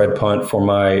did spread punt for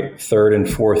my third and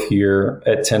fourth year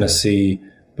at Tennessee.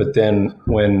 But then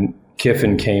when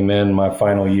Kiffin came in my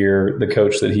final year, the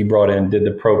coach that he brought in did the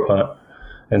pro punt.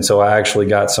 And so I actually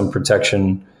got some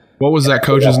protection. What was that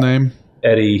coach's name?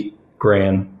 Eddie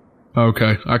Gran.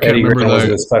 Okay. I can't remember that.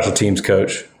 He was the special teams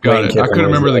coach. Got it. I couldn't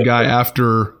remember the guy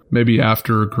after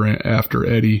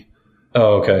Eddie.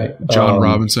 Oh, okay. John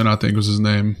Robinson, I think was his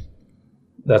name.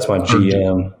 That's my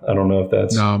GM. I don't know if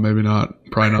that's... No, maybe not.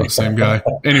 Probably not the same guy.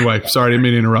 Anyway, sorry, didn't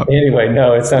mean to interrupt. Anyway,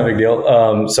 no, it's not a big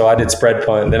deal. So I did spread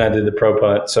punt, then I did the pro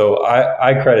punt. So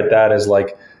I credit that as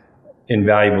like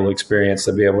invaluable experience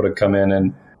to be able to come in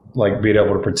and like be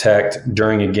able to protect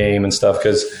during a game and stuff.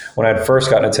 Because when I had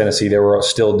first gotten to Tennessee, they were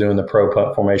still doing the pro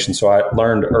punt formation. So I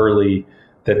learned early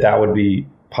that would be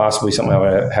possibly something I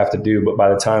would have to do. But by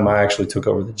the time I actually took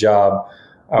over the job,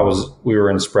 we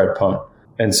were in spread punt.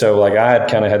 And so like I had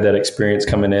kind of had that experience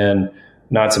coming in,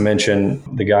 not to mention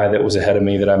the guy that was ahead of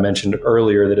me that I mentioned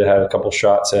earlier that had a couple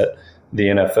shots at the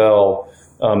NFL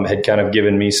had kind of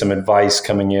given me some advice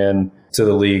coming in to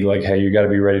the league, like, hey, you got to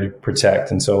be ready to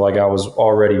protect. And so like I was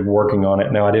already working on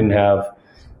it. Now I didn't have,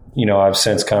 I've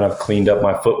since kind of cleaned up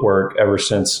my footwork ever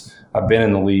since I've been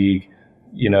in the league,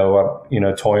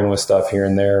 toying with stuff here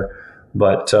and there.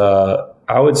 But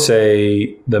I would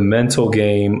say the mental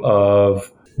game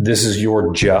of, this is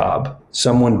your job.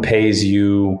 Someone pays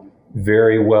you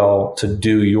very well to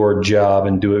do your job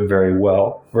and do it very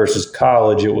well. Versus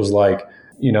college, it was like,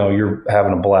 you're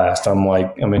having a blast. I'm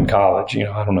in college.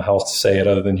 I don't know how else to say it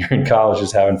other than you're in college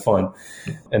just having fun.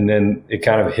 And then it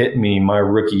kind of hit me my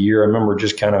rookie year. I remember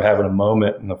just kind of having a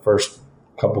moment in the first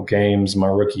couple games my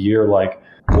rookie year, like,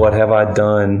 what have I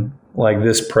done? Like,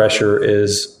 this pressure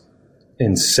is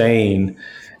insane.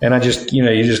 And I just,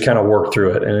 you just kind of work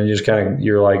through it, and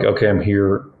you're like, okay, I'm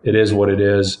here. It is what it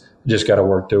is. Just got to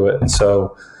work through it. And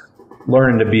so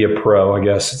learning to be a pro, I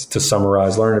guess, to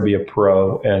summarize, learning to be a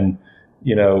pro and,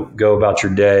 go about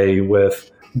your day with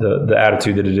the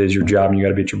attitude that it is your job and you got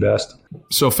to be at your best.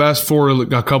 So fast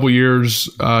forward a couple years,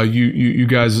 you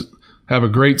guys have a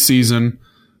great season,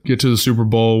 get to the Super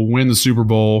Bowl, win the Super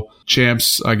Bowl,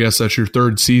 champs. I guess that's your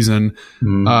third season.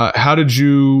 Mm-hmm. How did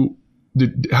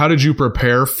you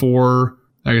prepare for,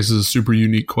 I guess this is a super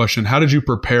unique question. How did you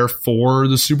prepare for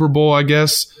the Super Bowl, I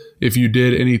guess, if you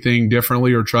did anything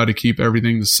differently or try to keep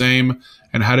everything the same?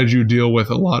 And how did you deal with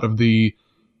a lot of the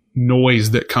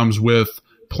noise that comes with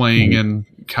playing in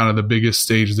kind of the biggest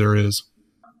stage there is?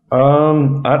 I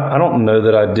don't know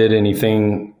that I did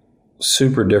anything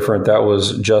super different. That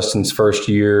was Justin's first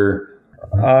year.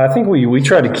 I think we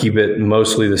tried to keep it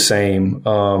mostly the same.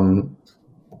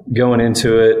 Going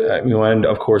into it, I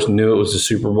of course knew it was the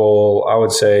Super Bowl. I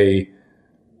would say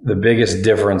the biggest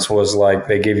difference was like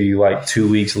they give you like 2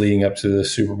 weeks leading up to the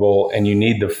Super Bowl, and you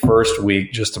need the first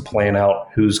week just to plan out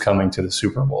who's coming to the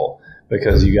Super Bowl,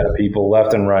 because you got people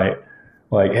left and right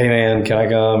like, hey man, can I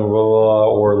come? Blah, blah, blah.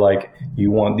 Or like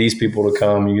you want these people to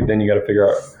come. Then you got to figure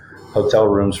out hotel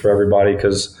rooms for everybody,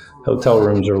 because hotel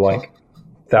rooms are like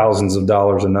thousands of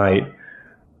dollars a night.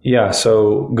 Yeah,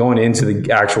 so going into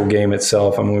the actual game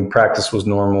itself, I mean, practice was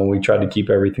normal. We tried to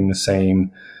keep everything the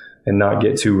same and not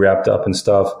get too wrapped up and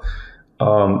stuff.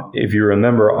 If you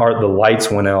remember, the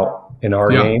lights went out in our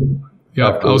game. Yeah,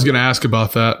 I was going to ask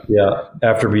about that. Yeah,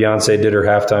 after Beyonce did her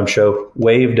halftime show,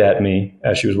 waved at me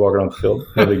as she was walking on the field.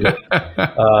 No big deal.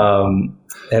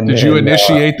 Did you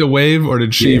initiate the wave, or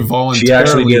did she voluntarily She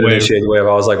actually did wave? initiate the wave.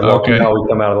 I was like, walking out, we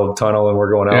come out of the tunnel and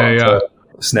we're going out to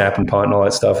snap and punt and all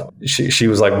that stuff. She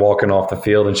was like walking off the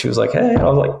field, and she was like, hey. I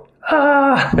was like,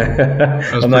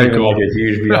 I'm not even like a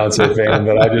huge Beyonce fan,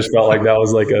 but I just felt like that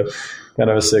was like a kind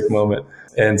of a sick moment.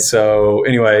 And so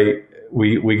anyway,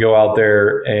 we go out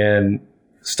there and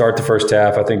start the first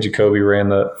half. I think Jacoby ran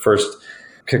the first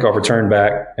kickoff return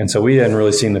back. And so we hadn't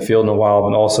really seen the field in a while,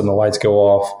 but all of a sudden the lights go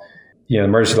off. You know,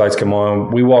 emergency lights come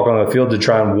on. We walk on the field to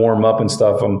try and warm up and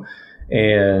stuff.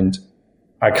 And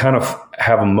I kind of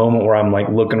have a moment where I'm like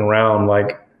looking around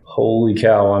like, holy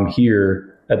cow, I'm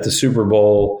here at the Super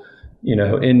Bowl, you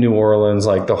know, in New Orleans.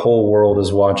 Like the whole world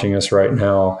is watching us right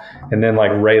now. And then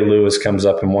like Ray Lewis comes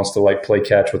up and wants to like play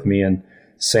catch with me and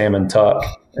Sam and Tuck.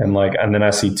 And then I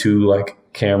see two like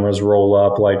cameras roll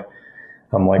up. Like,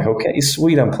 I'm like, okay,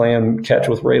 sweet. I'm playing catch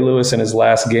with Ray Lewis in his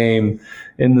last game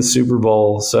in the Super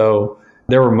Bowl. So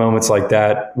there were moments like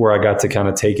that where I got to kind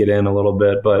of take it in a little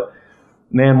bit. But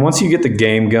man, once you get the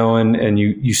game going and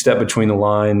you step between the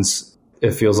lines,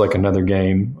 it feels like another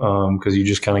game, because you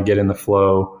just kind of get in the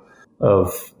flow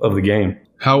of the game.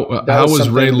 How was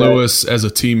Ray Lewis as a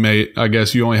teammate? I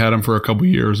guess you only had him for a couple of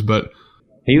years, but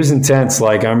he was intense.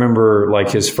 Like I remember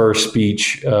like his first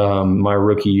speech, my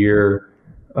rookie year,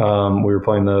 we were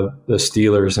playing the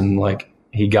Steelers, and like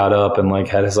he got up and like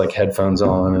had his like headphones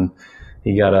on, and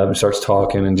he got up and starts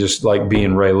talking and just like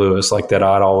being Ray Lewis, like that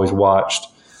I'd always watched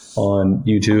on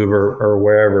YouTube or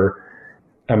wherever.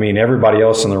 I mean, everybody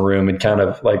else in the room had kind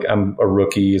of like, I'm a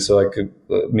rookie, so like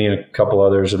me and a couple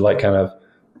others had like kind of,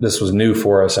 this was new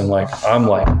for us, and like I'm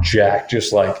like jacked,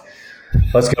 just like,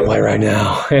 let's go play right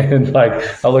now. And like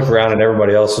I look around and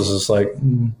everybody else was just like,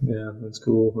 yeah, that's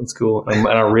cool, and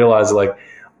I realized like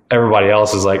everybody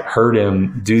else has like heard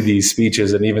him do these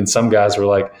speeches, and even some guys were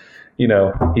like, you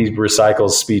know, he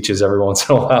recycles speeches every once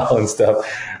in a while and stuff.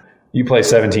 You play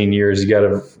 17 years, you got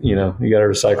to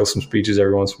recycle some speeches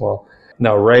every once in a while.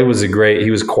 No, Ray was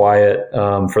he was quiet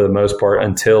for the most part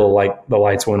until like the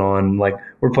lights went on. Like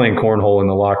we're playing cornhole in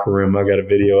the locker room. I got a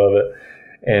video of it,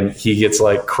 and he gets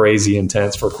like crazy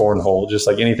intense for cornhole, just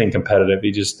like anything competitive.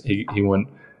 He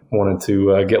wanted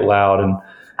to get loud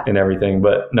and everything.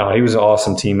 But no, he was an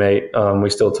awesome teammate. We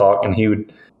still talk, and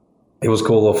it was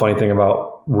cool. A little funny thing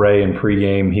about Ray in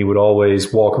pregame, he would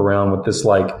always walk around with this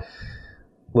like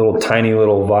tiny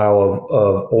little vial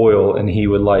of oil, and he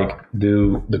would like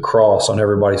do the cross on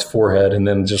everybody's forehead and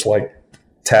then just like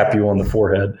tap you on the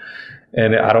forehead.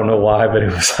 And I don't know why, but it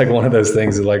was like one of those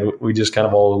things that like we just kind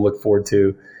of all look forward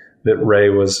to, that Ray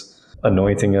was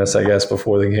anointing us, I guess,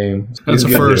 before the game. That's a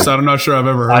first. I'm not sure I've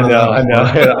ever heard of that. I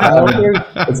know.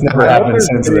 It's never happened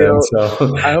since then.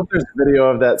 So I hope there's a video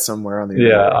of that somewhere on the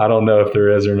internet. Yeah, I don't know if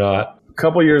there is or not. A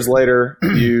couple years later,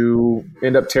 you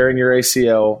end up tearing your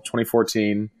ACL,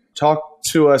 2014. Talk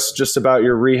to us just about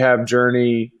your rehab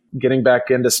journey, getting back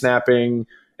into snapping,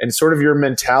 and sort of your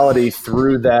mentality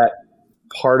through that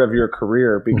part of your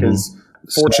career, because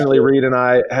fortunately Reed and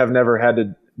I have never had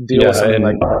to deal with something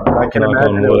like that. I can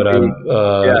imagine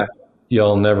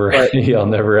y'all never have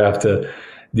to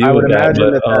deal with that.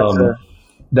 But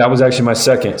that was actually my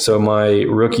second. So my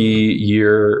rookie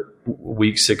year,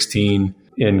 week 16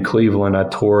 in Cleveland, I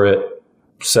tore it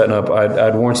setting up.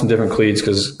 I'd worn some different cleats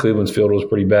because Cleveland's field was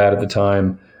pretty bad at the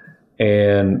time,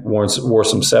 and wore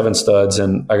some 7 studs,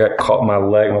 and I got caught. My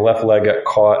left leg got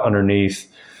caught underneath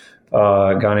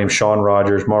a guy named Sean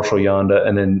Rogers, Marshall Yonda,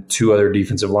 and then 2 other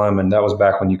defensive linemen. That was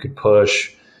back when you could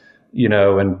push, and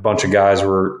a bunch of guys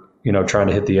were, trying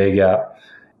to hit the A gap.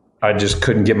 I just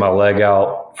couldn't get my leg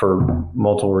out for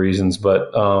multiple reasons,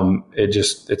 but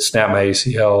it snapped my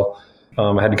ACL.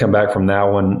 I had to come back from that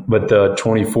one, but the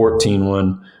 2014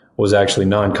 one was actually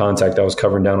non-contact. I was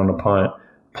covering down on a punt,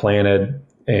 planted,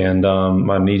 and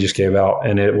my knee just gave out,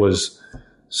 and it was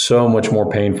so much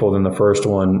more painful than the first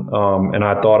one. And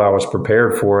I thought I was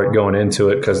prepared for it going into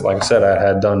it, because, like I said, I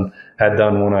had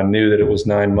done when I knew that it was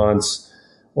 9 months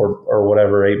or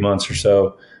whatever, 8 months or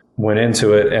so. went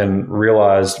into it and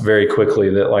realized very quickly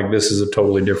that like this is a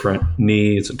totally different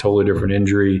knee. It's a totally different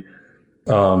injury,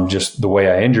 just the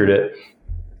way I injured it.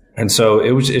 And so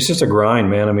it's just a grind,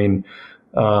 man. I mean,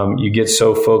 you get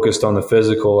so focused on the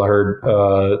physical. I heard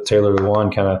Taylor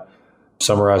Lewan kind of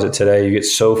summarize it today. You get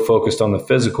so focused on the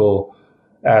physical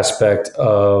aspect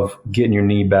of getting your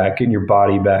knee back, getting your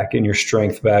body back, getting your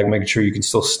strength back, making sure you can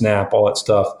still snap, all that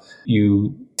stuff.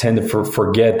 You tend to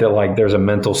forget that like there's a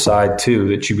mental side too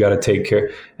that you got to take care.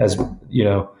 As you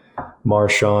know,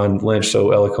 Marshawn Lynch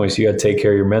so eloquently, so you got to take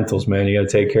care of your mentals, man. You got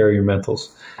to take care of your mentals.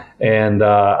 And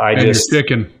your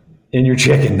chicken. In your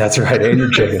chicken, that's right, in your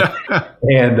chicken.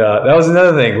 And that was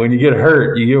another thing. When you get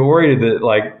hurt, you get worried that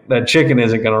like that chicken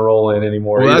isn't going to roll in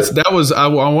anymore. Well, I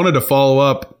wanted to follow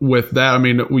up with that. I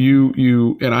mean,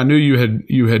 you and I knew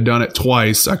you had done it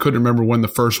twice. I couldn't remember when the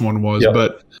first one was,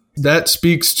 but that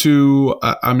speaks to.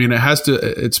 I mean,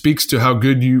 it speaks to how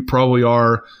good you probably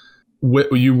are.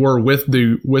 You were with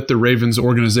the Ravens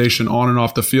organization on and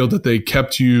off the field, that they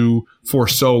kept you for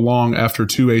so long after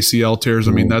 2 ACL tears.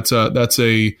 I mean, that's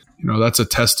a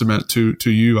testament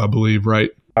to you, I believe, right?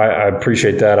 I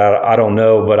appreciate that. I don't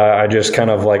know, but I just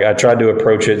kind of like I tried to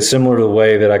approach it similar to the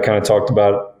way that I kind of talked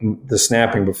about the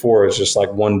snapping before. It's just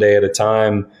like one day at a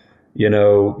time. You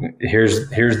know, here's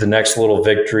the next little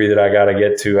victory that I got to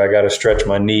get to. I got to stretch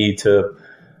my knee to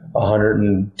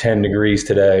 110 degrees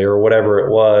today or whatever it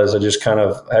was. I just kind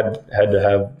of had to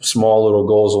have small little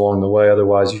goals along the way.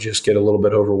 Otherwise, you just get a little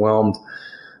bit overwhelmed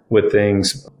with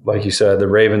things. Like you said, the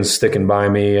Ravens sticking by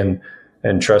me and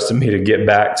trusting me to get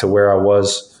back to where I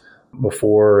was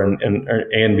before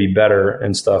and be better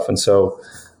and stuff. And so,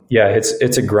 yeah,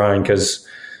 it's a grind because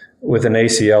with an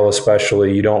ACL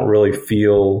especially, you don't really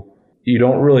feel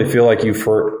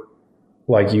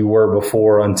like you were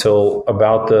before until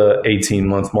about the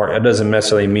 18-month mark. That doesn't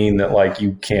necessarily mean that like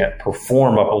you can't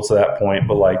perform up to that point,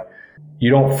 but like you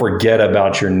don't forget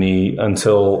about your knee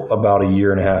until about a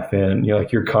year and a half in. You know,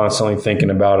 like you're constantly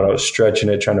thinking about it. I was stretching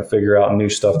it, trying to figure out new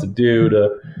stuff to do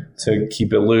to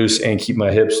keep it loose and keep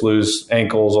my hips loose,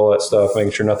 ankles, all that stuff,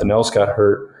 making sure nothing else got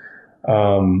hurt.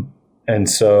 And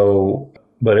so,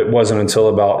 but it wasn't until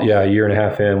about, a year and a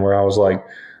half in where I was like,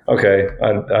 okay,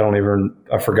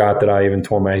 I forgot that I even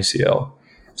tore my ACL.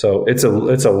 So it's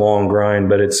a long grind,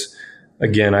 but it's,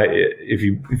 again, if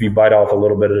you bite off a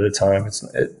little bit at a time,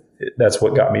 that's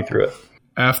what got me through it.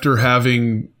 After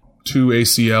having 2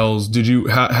 ACLs,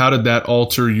 how did that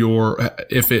alter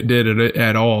if it did it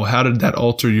at all, how did that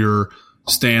alter your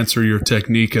stance or your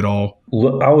technique at all?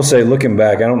 I would say looking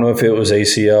back, I don't know if it was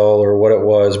ACL or what it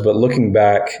was, but looking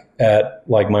back at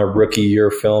like my rookie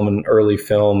year film and early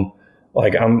film,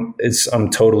 like I'm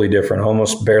totally different. I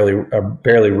almost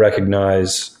barely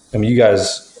recognize. I mean, you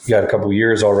guys got a couple of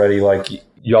years already. Like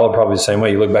y'all are probably the same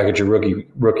way. You look back at your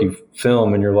rookie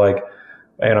film and you're like,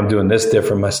 man, I'm doing this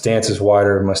different. My stance is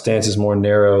wider. My stance is more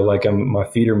narrow. Like my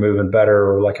feet are moving better,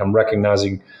 or like I'm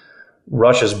recognizing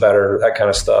rushes better, that kind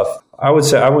of stuff. I would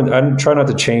say I try not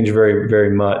to change very,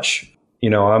 very much. You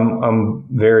know, I'm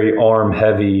very arm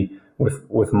heavy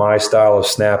with my style of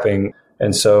snapping.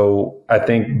 And so I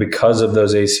think because of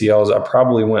those ACLs, I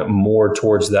probably went more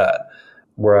towards that,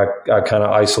 where I kind of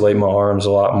isolate my arms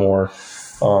a lot more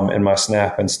in my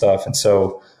snap and stuff. And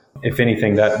so if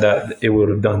anything, that it would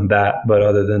have done that. But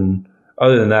other than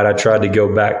that, I tried to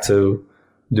go back to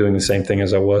doing the same thing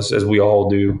as we all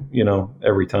do, you know,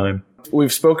 every time.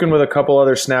 We've spoken with a couple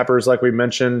other snappers, like we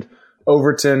mentioned,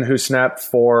 Overton, who snapped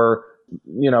for,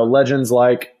 you know, legends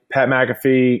like Pat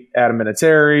McAfee, Adam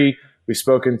Vinatieri. We've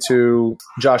spoken to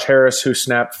Josh Harris, who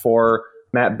snapped for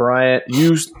Matt Bryant.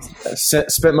 You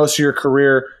spent most of your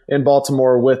career in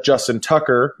Baltimore with Justin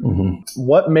Tucker. Mm-hmm.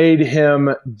 What made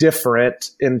him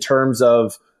different in terms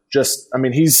of just, I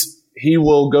mean, he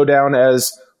will go down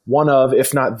as one of,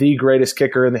 if not the greatest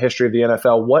kicker in the history of the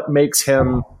NFL. What makes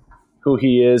him who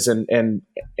he is and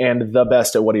the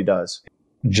best at what he does?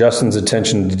 Justin's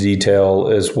attention to detail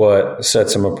is what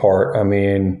sets him apart. I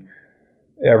mean,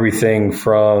 everything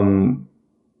from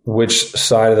which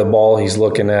side of the ball he's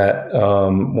looking at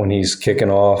when he's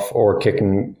kicking off or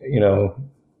kicking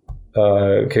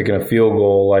a field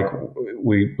goal. Like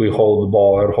we hold the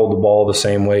ball. I would hold the ball the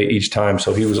same way each time.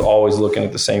 So he was always looking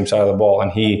at the same side of the ball,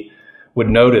 and he would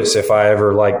notice if I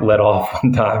ever like let off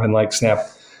one time and like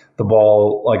snapped the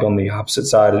ball like on the opposite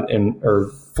side or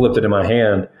flipped it in my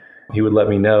hand. He would let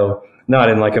me know, not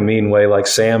in like a mean way like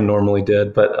Sam normally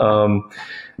did, but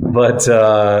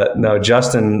no,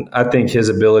 Justin, I think his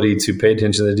ability to pay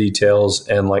attention to the details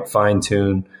and like fine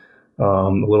tune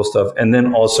the little stuff, and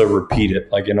then also repeat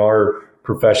it. Like in our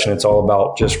profession, it's all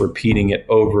about just repeating it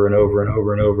over and over and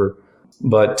over and over.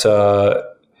 But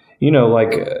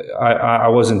like I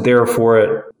wasn't there for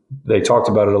it. They talked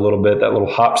about it a little bit, that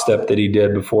little hop step that he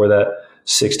did before that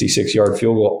 66-yard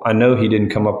field goal. I know he didn't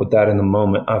come up with that in the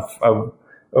moment. I've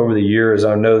over the years,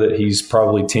 I know that he's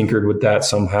probably tinkered with that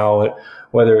somehow,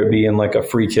 whether it be in like a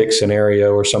free kick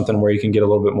scenario or something where you can get a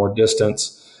little bit more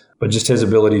distance. But just his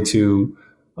ability to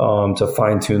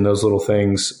fine tune those little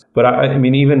things. But I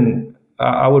mean, even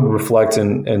I would reflect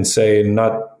and say,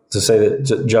 not to say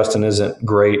that Justin isn't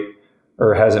great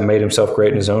or hasn't made himself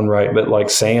great in his own right, but like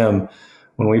Sam,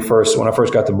 when I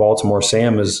first got to Baltimore,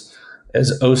 Sam is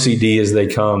as OCD as they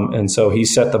come, and so he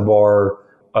set the bar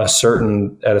at a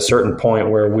certain point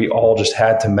where we all just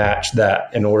had to match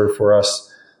that in order for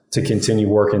us to continue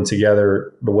working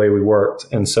together the way we worked.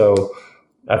 And so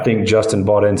I think Justin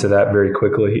bought into that very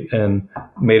quickly and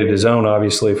made it his own,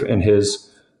 obviously, in his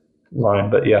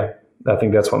line. But yeah, I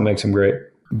think that's what makes him great.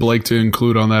 Blake, to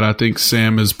include on that, I think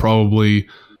Sam is probably,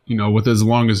 with as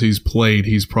long as he's played,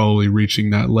 he's probably reaching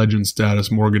that legend status.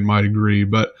 Morgan might agree.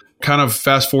 But kind of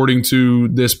fast forwarding to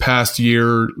this past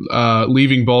year,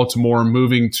 leaving Baltimore,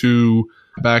 moving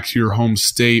back to your home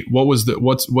state,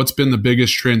 what's been the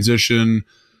biggest transition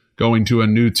going to a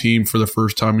new team for the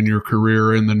first time in your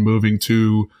career, and then moving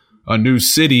to a new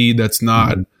city that's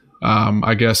not,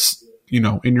 I guess,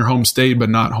 in your home state, but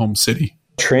not home city?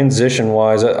 Transition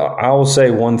wise, I will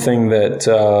say one thing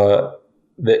that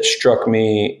struck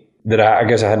me that I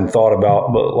guess I hadn't thought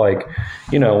about, but like,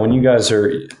 when you guys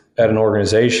are at an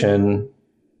organization,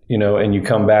 and you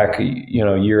come back,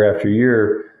 year after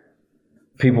year,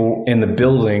 people in the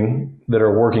building that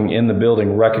are working in the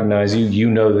building recognize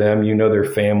you, them, their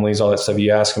families, all that stuff.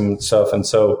 You ask them stuff. And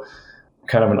so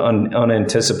kind of an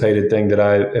unanticipated thing that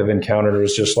I have encountered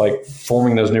was just like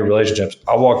forming those new relationships.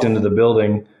 I walked into the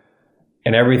building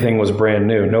and everything was brand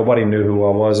new. Nobody knew who I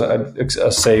was,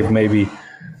 save maybe,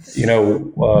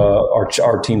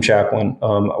 our team chaplain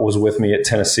was with me at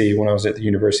Tennessee when I was at the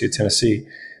University of Tennessee.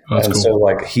 That's and cool. So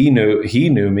like he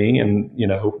knew me, and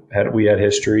we had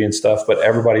history and stuff, but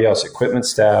everybody else, equipment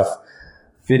staff,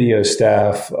 video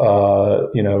staff,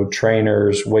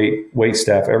 trainers, weight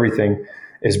staff, everything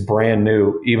is brand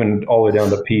new, even all the way down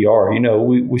to PR.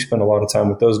 We spend a lot of time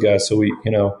with those guys, so we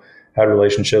had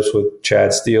relationships with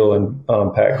Chad Steele and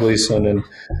Pat Gleason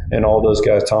and all those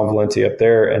guys, Tom Valenti up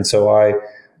there, and so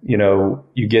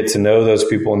you get to know those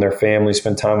people and their families,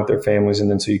 spend time with their families,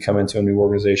 and then so you come into a new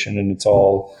organization and it's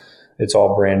all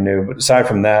brand new. But aside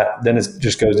from that, then it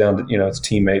just goes down to it's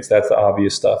teammates. That's the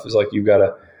obvious stuff. Is like you've got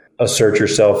to insert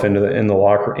yourself into the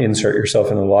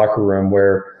locker room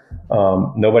where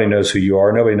nobody knows who you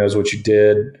are, nobody knows what you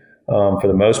did for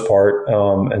the most part,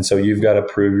 and so you've got to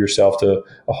prove yourself to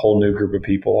a whole new group of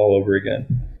people all over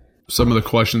again. Some of the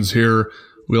questions here,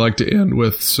 we like to end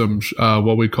with some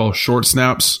what we call short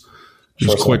snaps,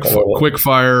 just quick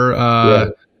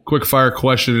fire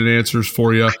question and answers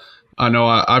for you. I know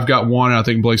I've got one. I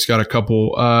think Blake's got a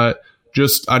couple. I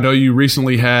know you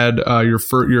recently had your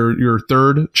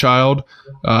third child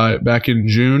back in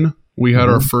June. We had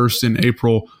our first in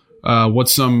April.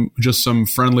 What's some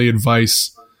friendly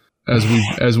advice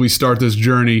as we start this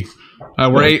journey?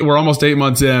 We're almost 8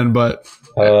 months in, but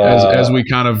as we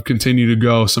kind of continue to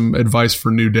go, some advice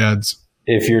for new dads.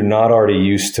 If you're not already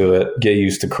used to it, get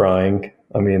used to crying.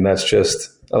 I mean, that's just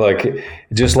like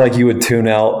you would tune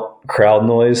out crowd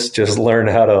noise, just learn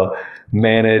how to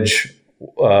manage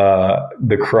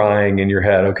the crying in your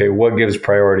head. Okay, what gives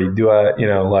priority? Do I,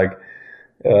 like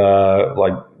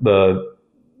the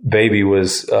baby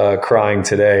was crying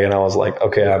today, and I was like,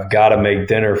 okay, I've got to make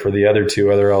dinner for the other two,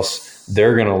 or else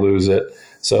they're going to lose it.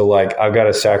 So like, I've got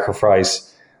to sacrifice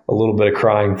a little bit of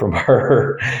crying from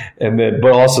her,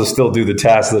 but also still do the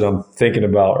task that I'm thinking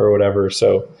about or whatever.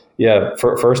 So yeah,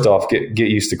 first off, get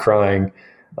used to crying,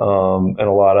 and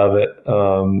a lot of it.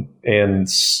 And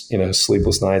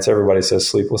sleepless nights. Everybody says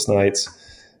sleepless nights.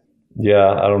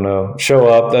 Yeah, I don't know. Show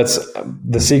up. That's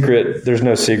the secret. There's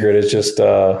no secret. It's just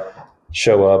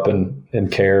show up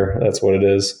and care. That's what it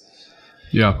is.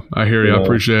 Yeah, I hear you. I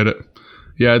appreciate it.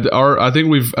 Yeah,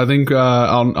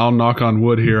 I'll knock on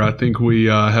wood here. I think we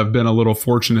have been a little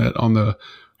fortunate on the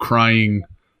crying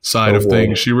side of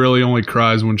things. She really only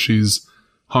cries when she's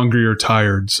hungry or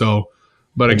tired. So,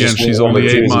 but again, she's only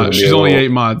 8 months. She's only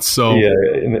 8 months. So yeah,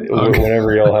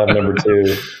 whenever y'all have number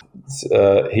two,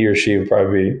 he or she would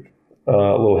probably be a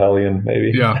little hellion,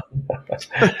 maybe. Yeah.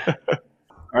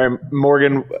 All right,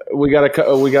 Morgan, we got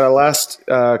a last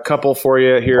couple for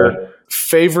you here. Okay.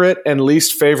 Favorite and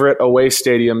least favorite away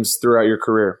stadiums throughout your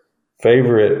career?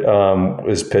 Favorite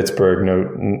is Pittsburgh,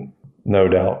 no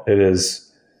doubt. It is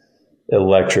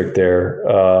electric there.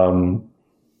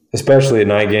 especially a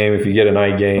night game. If you get a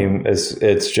night game,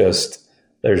 it's just,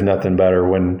 there's nothing better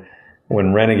when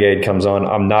Renegade comes on.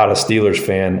 I'm not a Steelers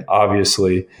fan,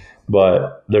 obviously,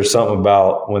 but there's something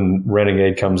about when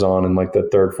Renegade comes on in like the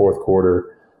third, fourth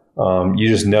quarter, you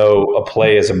just know a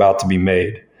play is about to be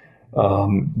made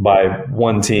by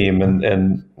one team.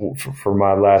 And for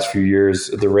my last few years,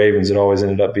 the Ravens, it always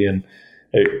ended up being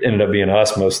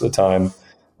us most of the time.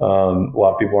 A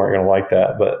lot of people aren't going to like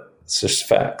that, but it's just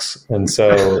facts. And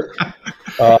so,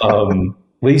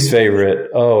 least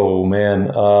favorite, oh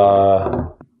man,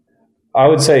 I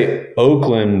would say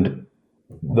Oakland,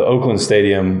 the Oakland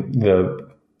Stadium.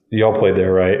 Y'all played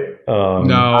there, right?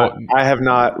 No, I have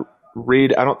not.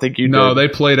 Reed, I don't think you did. No, they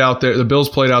played out there. The Bills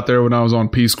played out there when I was on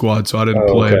P Squad, so I didn't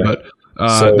play. Okay. But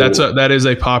that is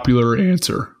a popular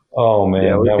answer. Oh man,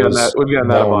 Yeah, we've gotten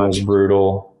that one bunch. was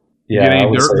brutal. You Yeah, get I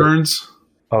any would dirt say- burns?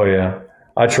 Oh yeah,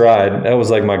 I tried. That was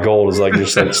like my goal, is like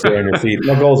just like stay on your feet.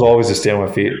 My goal is always to stay on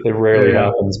my feet. It rarely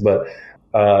happens, but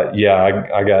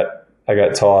I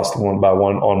got tossed one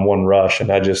on one rush,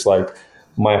 and I just like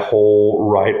my whole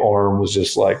right arm was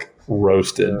just like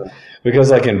roasted.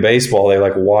 Because like in baseball, they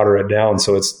like water it down,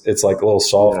 so it's like a little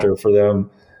softer for them.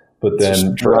 But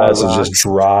then for us, it's just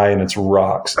dry and it's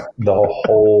rocks the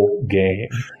whole game,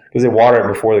 because they water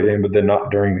it before the game, but then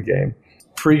not during the game.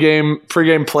 Pre-game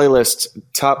playlist.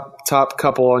 Top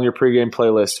couple on your pre-game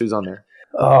playlist. Who's on there?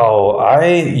 Oh,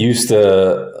 I used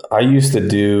to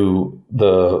do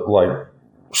the like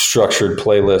structured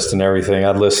playlist and everything.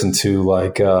 I'd listen to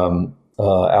like Al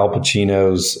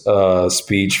Pacino's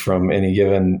speech from Any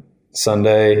Given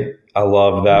Sunday. I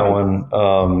love that one.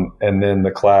 And then the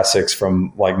classics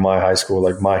from like my high school,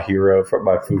 like My Hero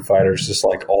by Foo Fighters, just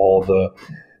like all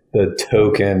the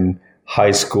token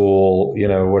high school,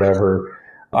 whatever.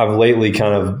 I've lately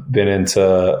kind of been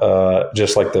into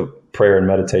just like the prayer and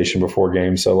meditation before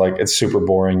games. So like it's super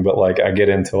boring, but like I get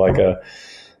into like a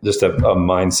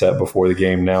mindset before the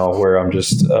game now, where I'm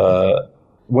just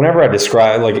whenever I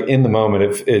describe, like in the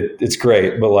moment, it's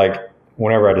great, but like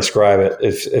whenever I describe it,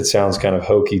 it sounds kind of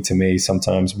hokey to me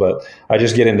sometimes, but I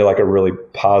just get into like a really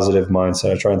positive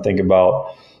mindset. I try and think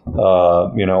about,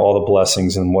 all the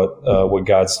blessings and what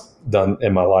God's done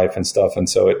in my life and stuff. And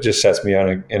so it just sets me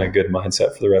in a good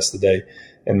mindset for the rest of the day,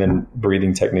 and then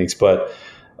breathing techniques. But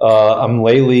I'm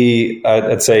lately,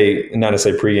 I'd say, not to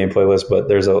say pregame playlist, but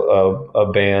there's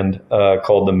a band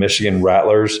called the Michigan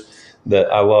Rattlers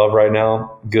that I love right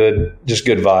now. Just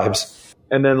good vibes.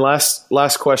 And then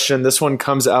last question. This one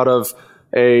comes out of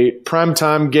a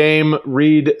primetime game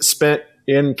Reed spent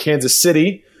in Kansas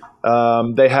City.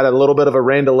 They had a little bit of a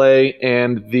rain delay,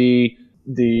 and the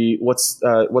what's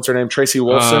her name? Tracy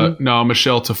Wolfson? No,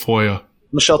 Michelle Tafoya.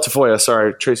 Michelle Tafoya.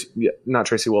 Sorry, not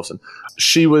Tracy Wolfson.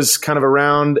 She was kind of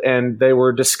around, and they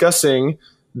were discussing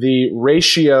the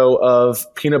ratio of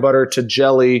peanut butter to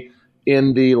jelly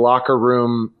in the locker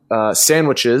room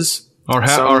sandwiches. Our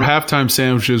halftime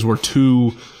sandwiches were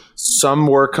too. Some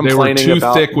were complaining they were too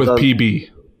about thick with PB.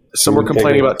 Some were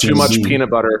complaining about too much peanut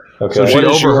butter. Okay. So she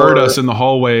overheard us in the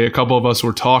hallway. A couple of us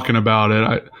were talking about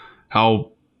it.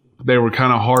 How they were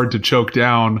kind of hard to choke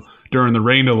down during the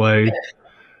rain delay.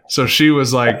 So she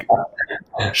was like,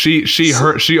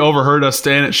 she overheard us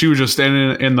standing. She was just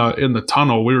standing in the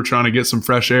tunnel. We were trying to get some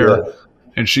fresh air,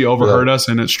 and she overheard us,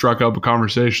 and it struck up a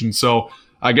conversation. So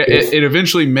I get it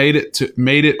eventually made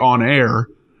it on air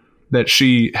that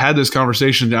she had this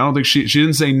conversation. I don't think she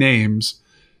didn't say names,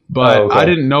 but I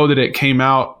didn't know that it came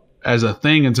out as a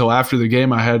thing until after the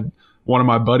game. I had one of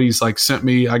my buddies like sent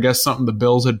me, I guess, something the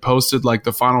Bills had posted, like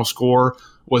the final score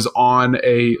was on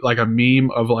a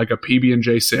meme of like a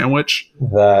PB&J sandwich.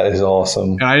 That is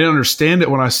awesome. And I didn't understand it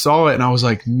when I saw it, and I was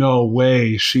like, no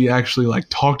way. She actually like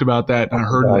talked about that, and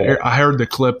I heard the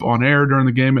clip on air during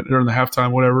the game, during the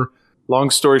halftime, whatever. Long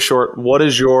story short, what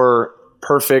is your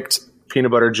perfect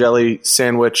peanut butter jelly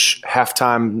sandwich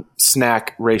halftime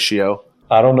snack ratio?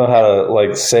 I don't know how to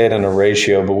like say it in a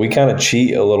ratio, but we kind of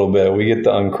cheat a little bit. We get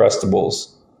the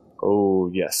Uncrustables.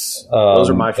 Oh yes, those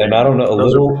are my favorite. And I don't know, a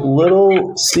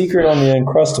little secret on the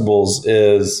Uncrustables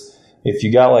is if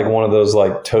you got like one of those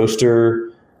like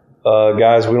toaster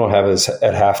guys, we don't have this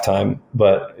at halftime,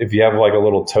 but if you have like a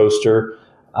little toaster,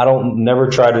 never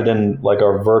tried it in like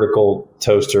our vertical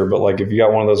toaster, but like if you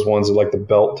got one of those ones with like the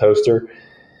belt toaster,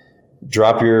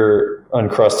 drop your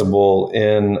Uncrustable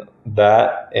in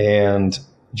that and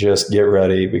just get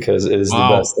ready, because it is the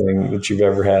best thing that you've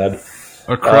ever had.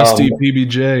 A crusty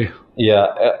PBJ. Yeah.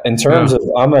 In terms of,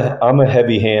 I'm a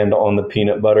heavy hand on the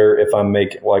peanut butter if I'm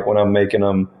when I'm making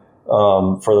them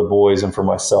for the boys and for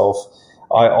myself.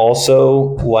 I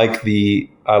also like the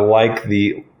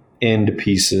end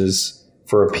pieces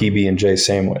for a PB&J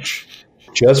sandwich.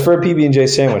 Just for a PB&J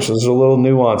sandwich. There's a little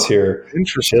nuance here.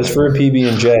 Interesting. Just for a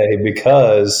PB&J,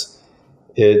 because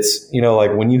it's, you know,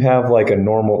 like when you have like a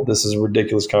normal, this is a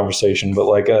ridiculous conversation, but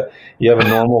like you have a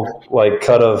normal like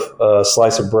cut of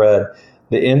slice of bread,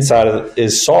 the inside of it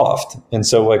is soft. And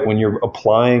so like when you're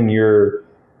applying your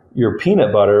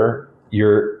peanut butter,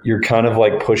 you're kind of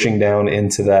like pushing down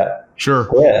into that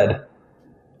bread.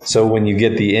 So when you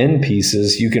get the end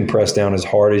pieces, you can press down as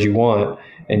hard as you want,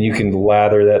 and you can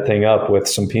lather that thing up with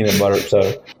some peanut butter.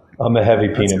 So I'm a heavy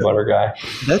peanut butter guy.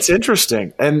 That's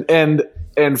interesting. And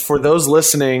for those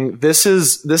listening, this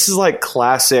is like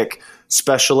classic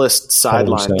specialist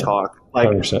sideline 100%. talk. Like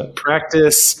 100%.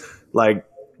 Practice, like,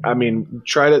 I mean,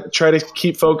 try to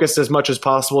keep focused as much as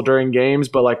possible during games,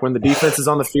 but like when the defense is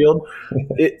on the field,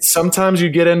 sometimes you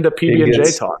get into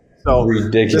PB&J talk. So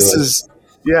ridiculous. This is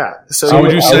So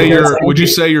would you say you're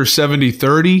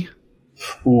 70-30?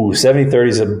 Ooh, 70-30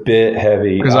 is a bit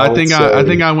heavy. Because I think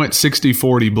I went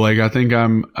 60-40, Blake. I think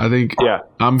I'm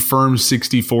firm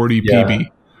 60-40 PB.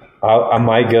 I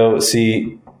might go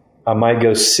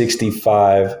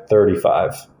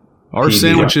 65-35. Our PB.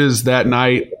 Sandwiches that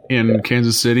night in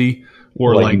Kansas City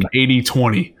were like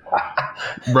 80-20.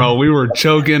 Bro, we were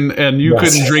choking, and you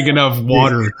couldn't drink enough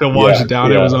water to wash it down.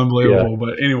 It was unbelievable.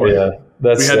 But anyway,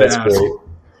 that's great.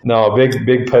 No, a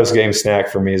big post game snack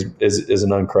for me is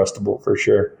an Uncrustable for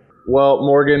sure. Well,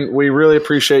 Morgan, we really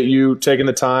appreciate you taking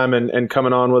the time and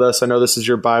coming on with us. I know this is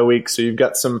your bye week, so you've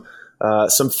got some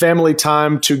family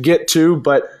time to get to,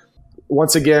 but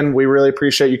once again, we really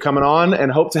appreciate you coming on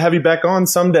and hope to have you back on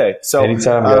someday. So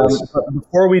anytime, guys.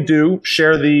 Before we do,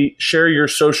 share your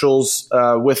socials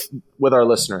with our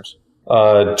listeners.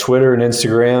 Twitter and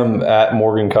Instagram at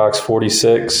Morgan Cox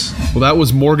 46. Well, that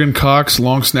was Morgan Cox,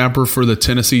 long snapper for the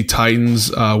Tennessee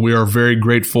Titans. We are very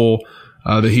grateful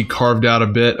that he carved out a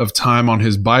bit of time on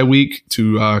his bye week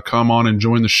to come on and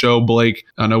join the show. Blake,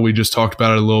 I know we just talked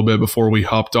about it a little bit before we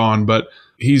hopped on, but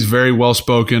he's very well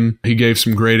spoken. He gave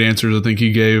some great answers. I think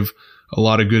he gave a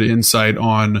lot of good insight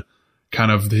on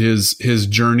kind of his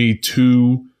journey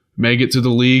to make it to the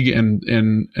league,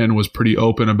 and was pretty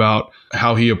open about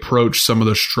how he approached some of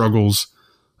the struggles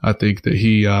I think that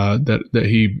he that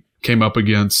he came up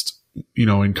against, you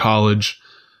know, in college,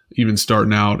 even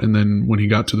starting out, and then when he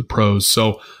got to the pros.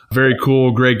 So very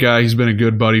cool, great guy. He's been a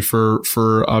good buddy for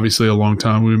obviously a long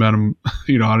time. We met him,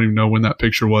 you know, I don't even know when that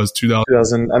picture was,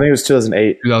 2000. I think it was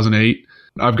 2008. 2008.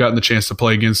 I've gotten the chance to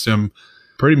play against him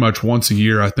pretty much once a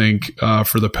year, I think,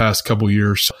 for the past couple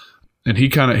years. And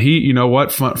he you know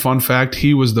what, fun fact,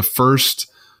 he was the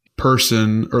first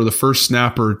person or the first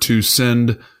snapper to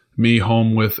send me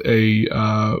home with a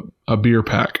beer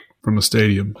pack from the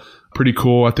stadium. Pretty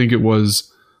cool. I think it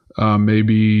was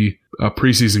maybe a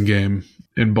preseason game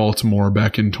in Baltimore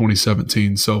back in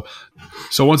 2017. So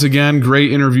once again,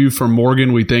 great interview from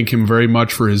Morgan. We thank him very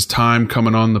much for his time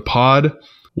coming on the pod.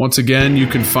 Once again, you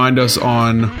can find us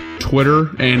on Twitter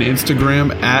and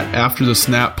Instagram at After the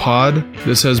Snap Pod.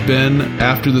 This has been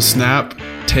After the Snap,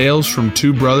 tales from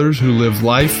two brothers who live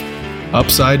life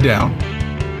upside down.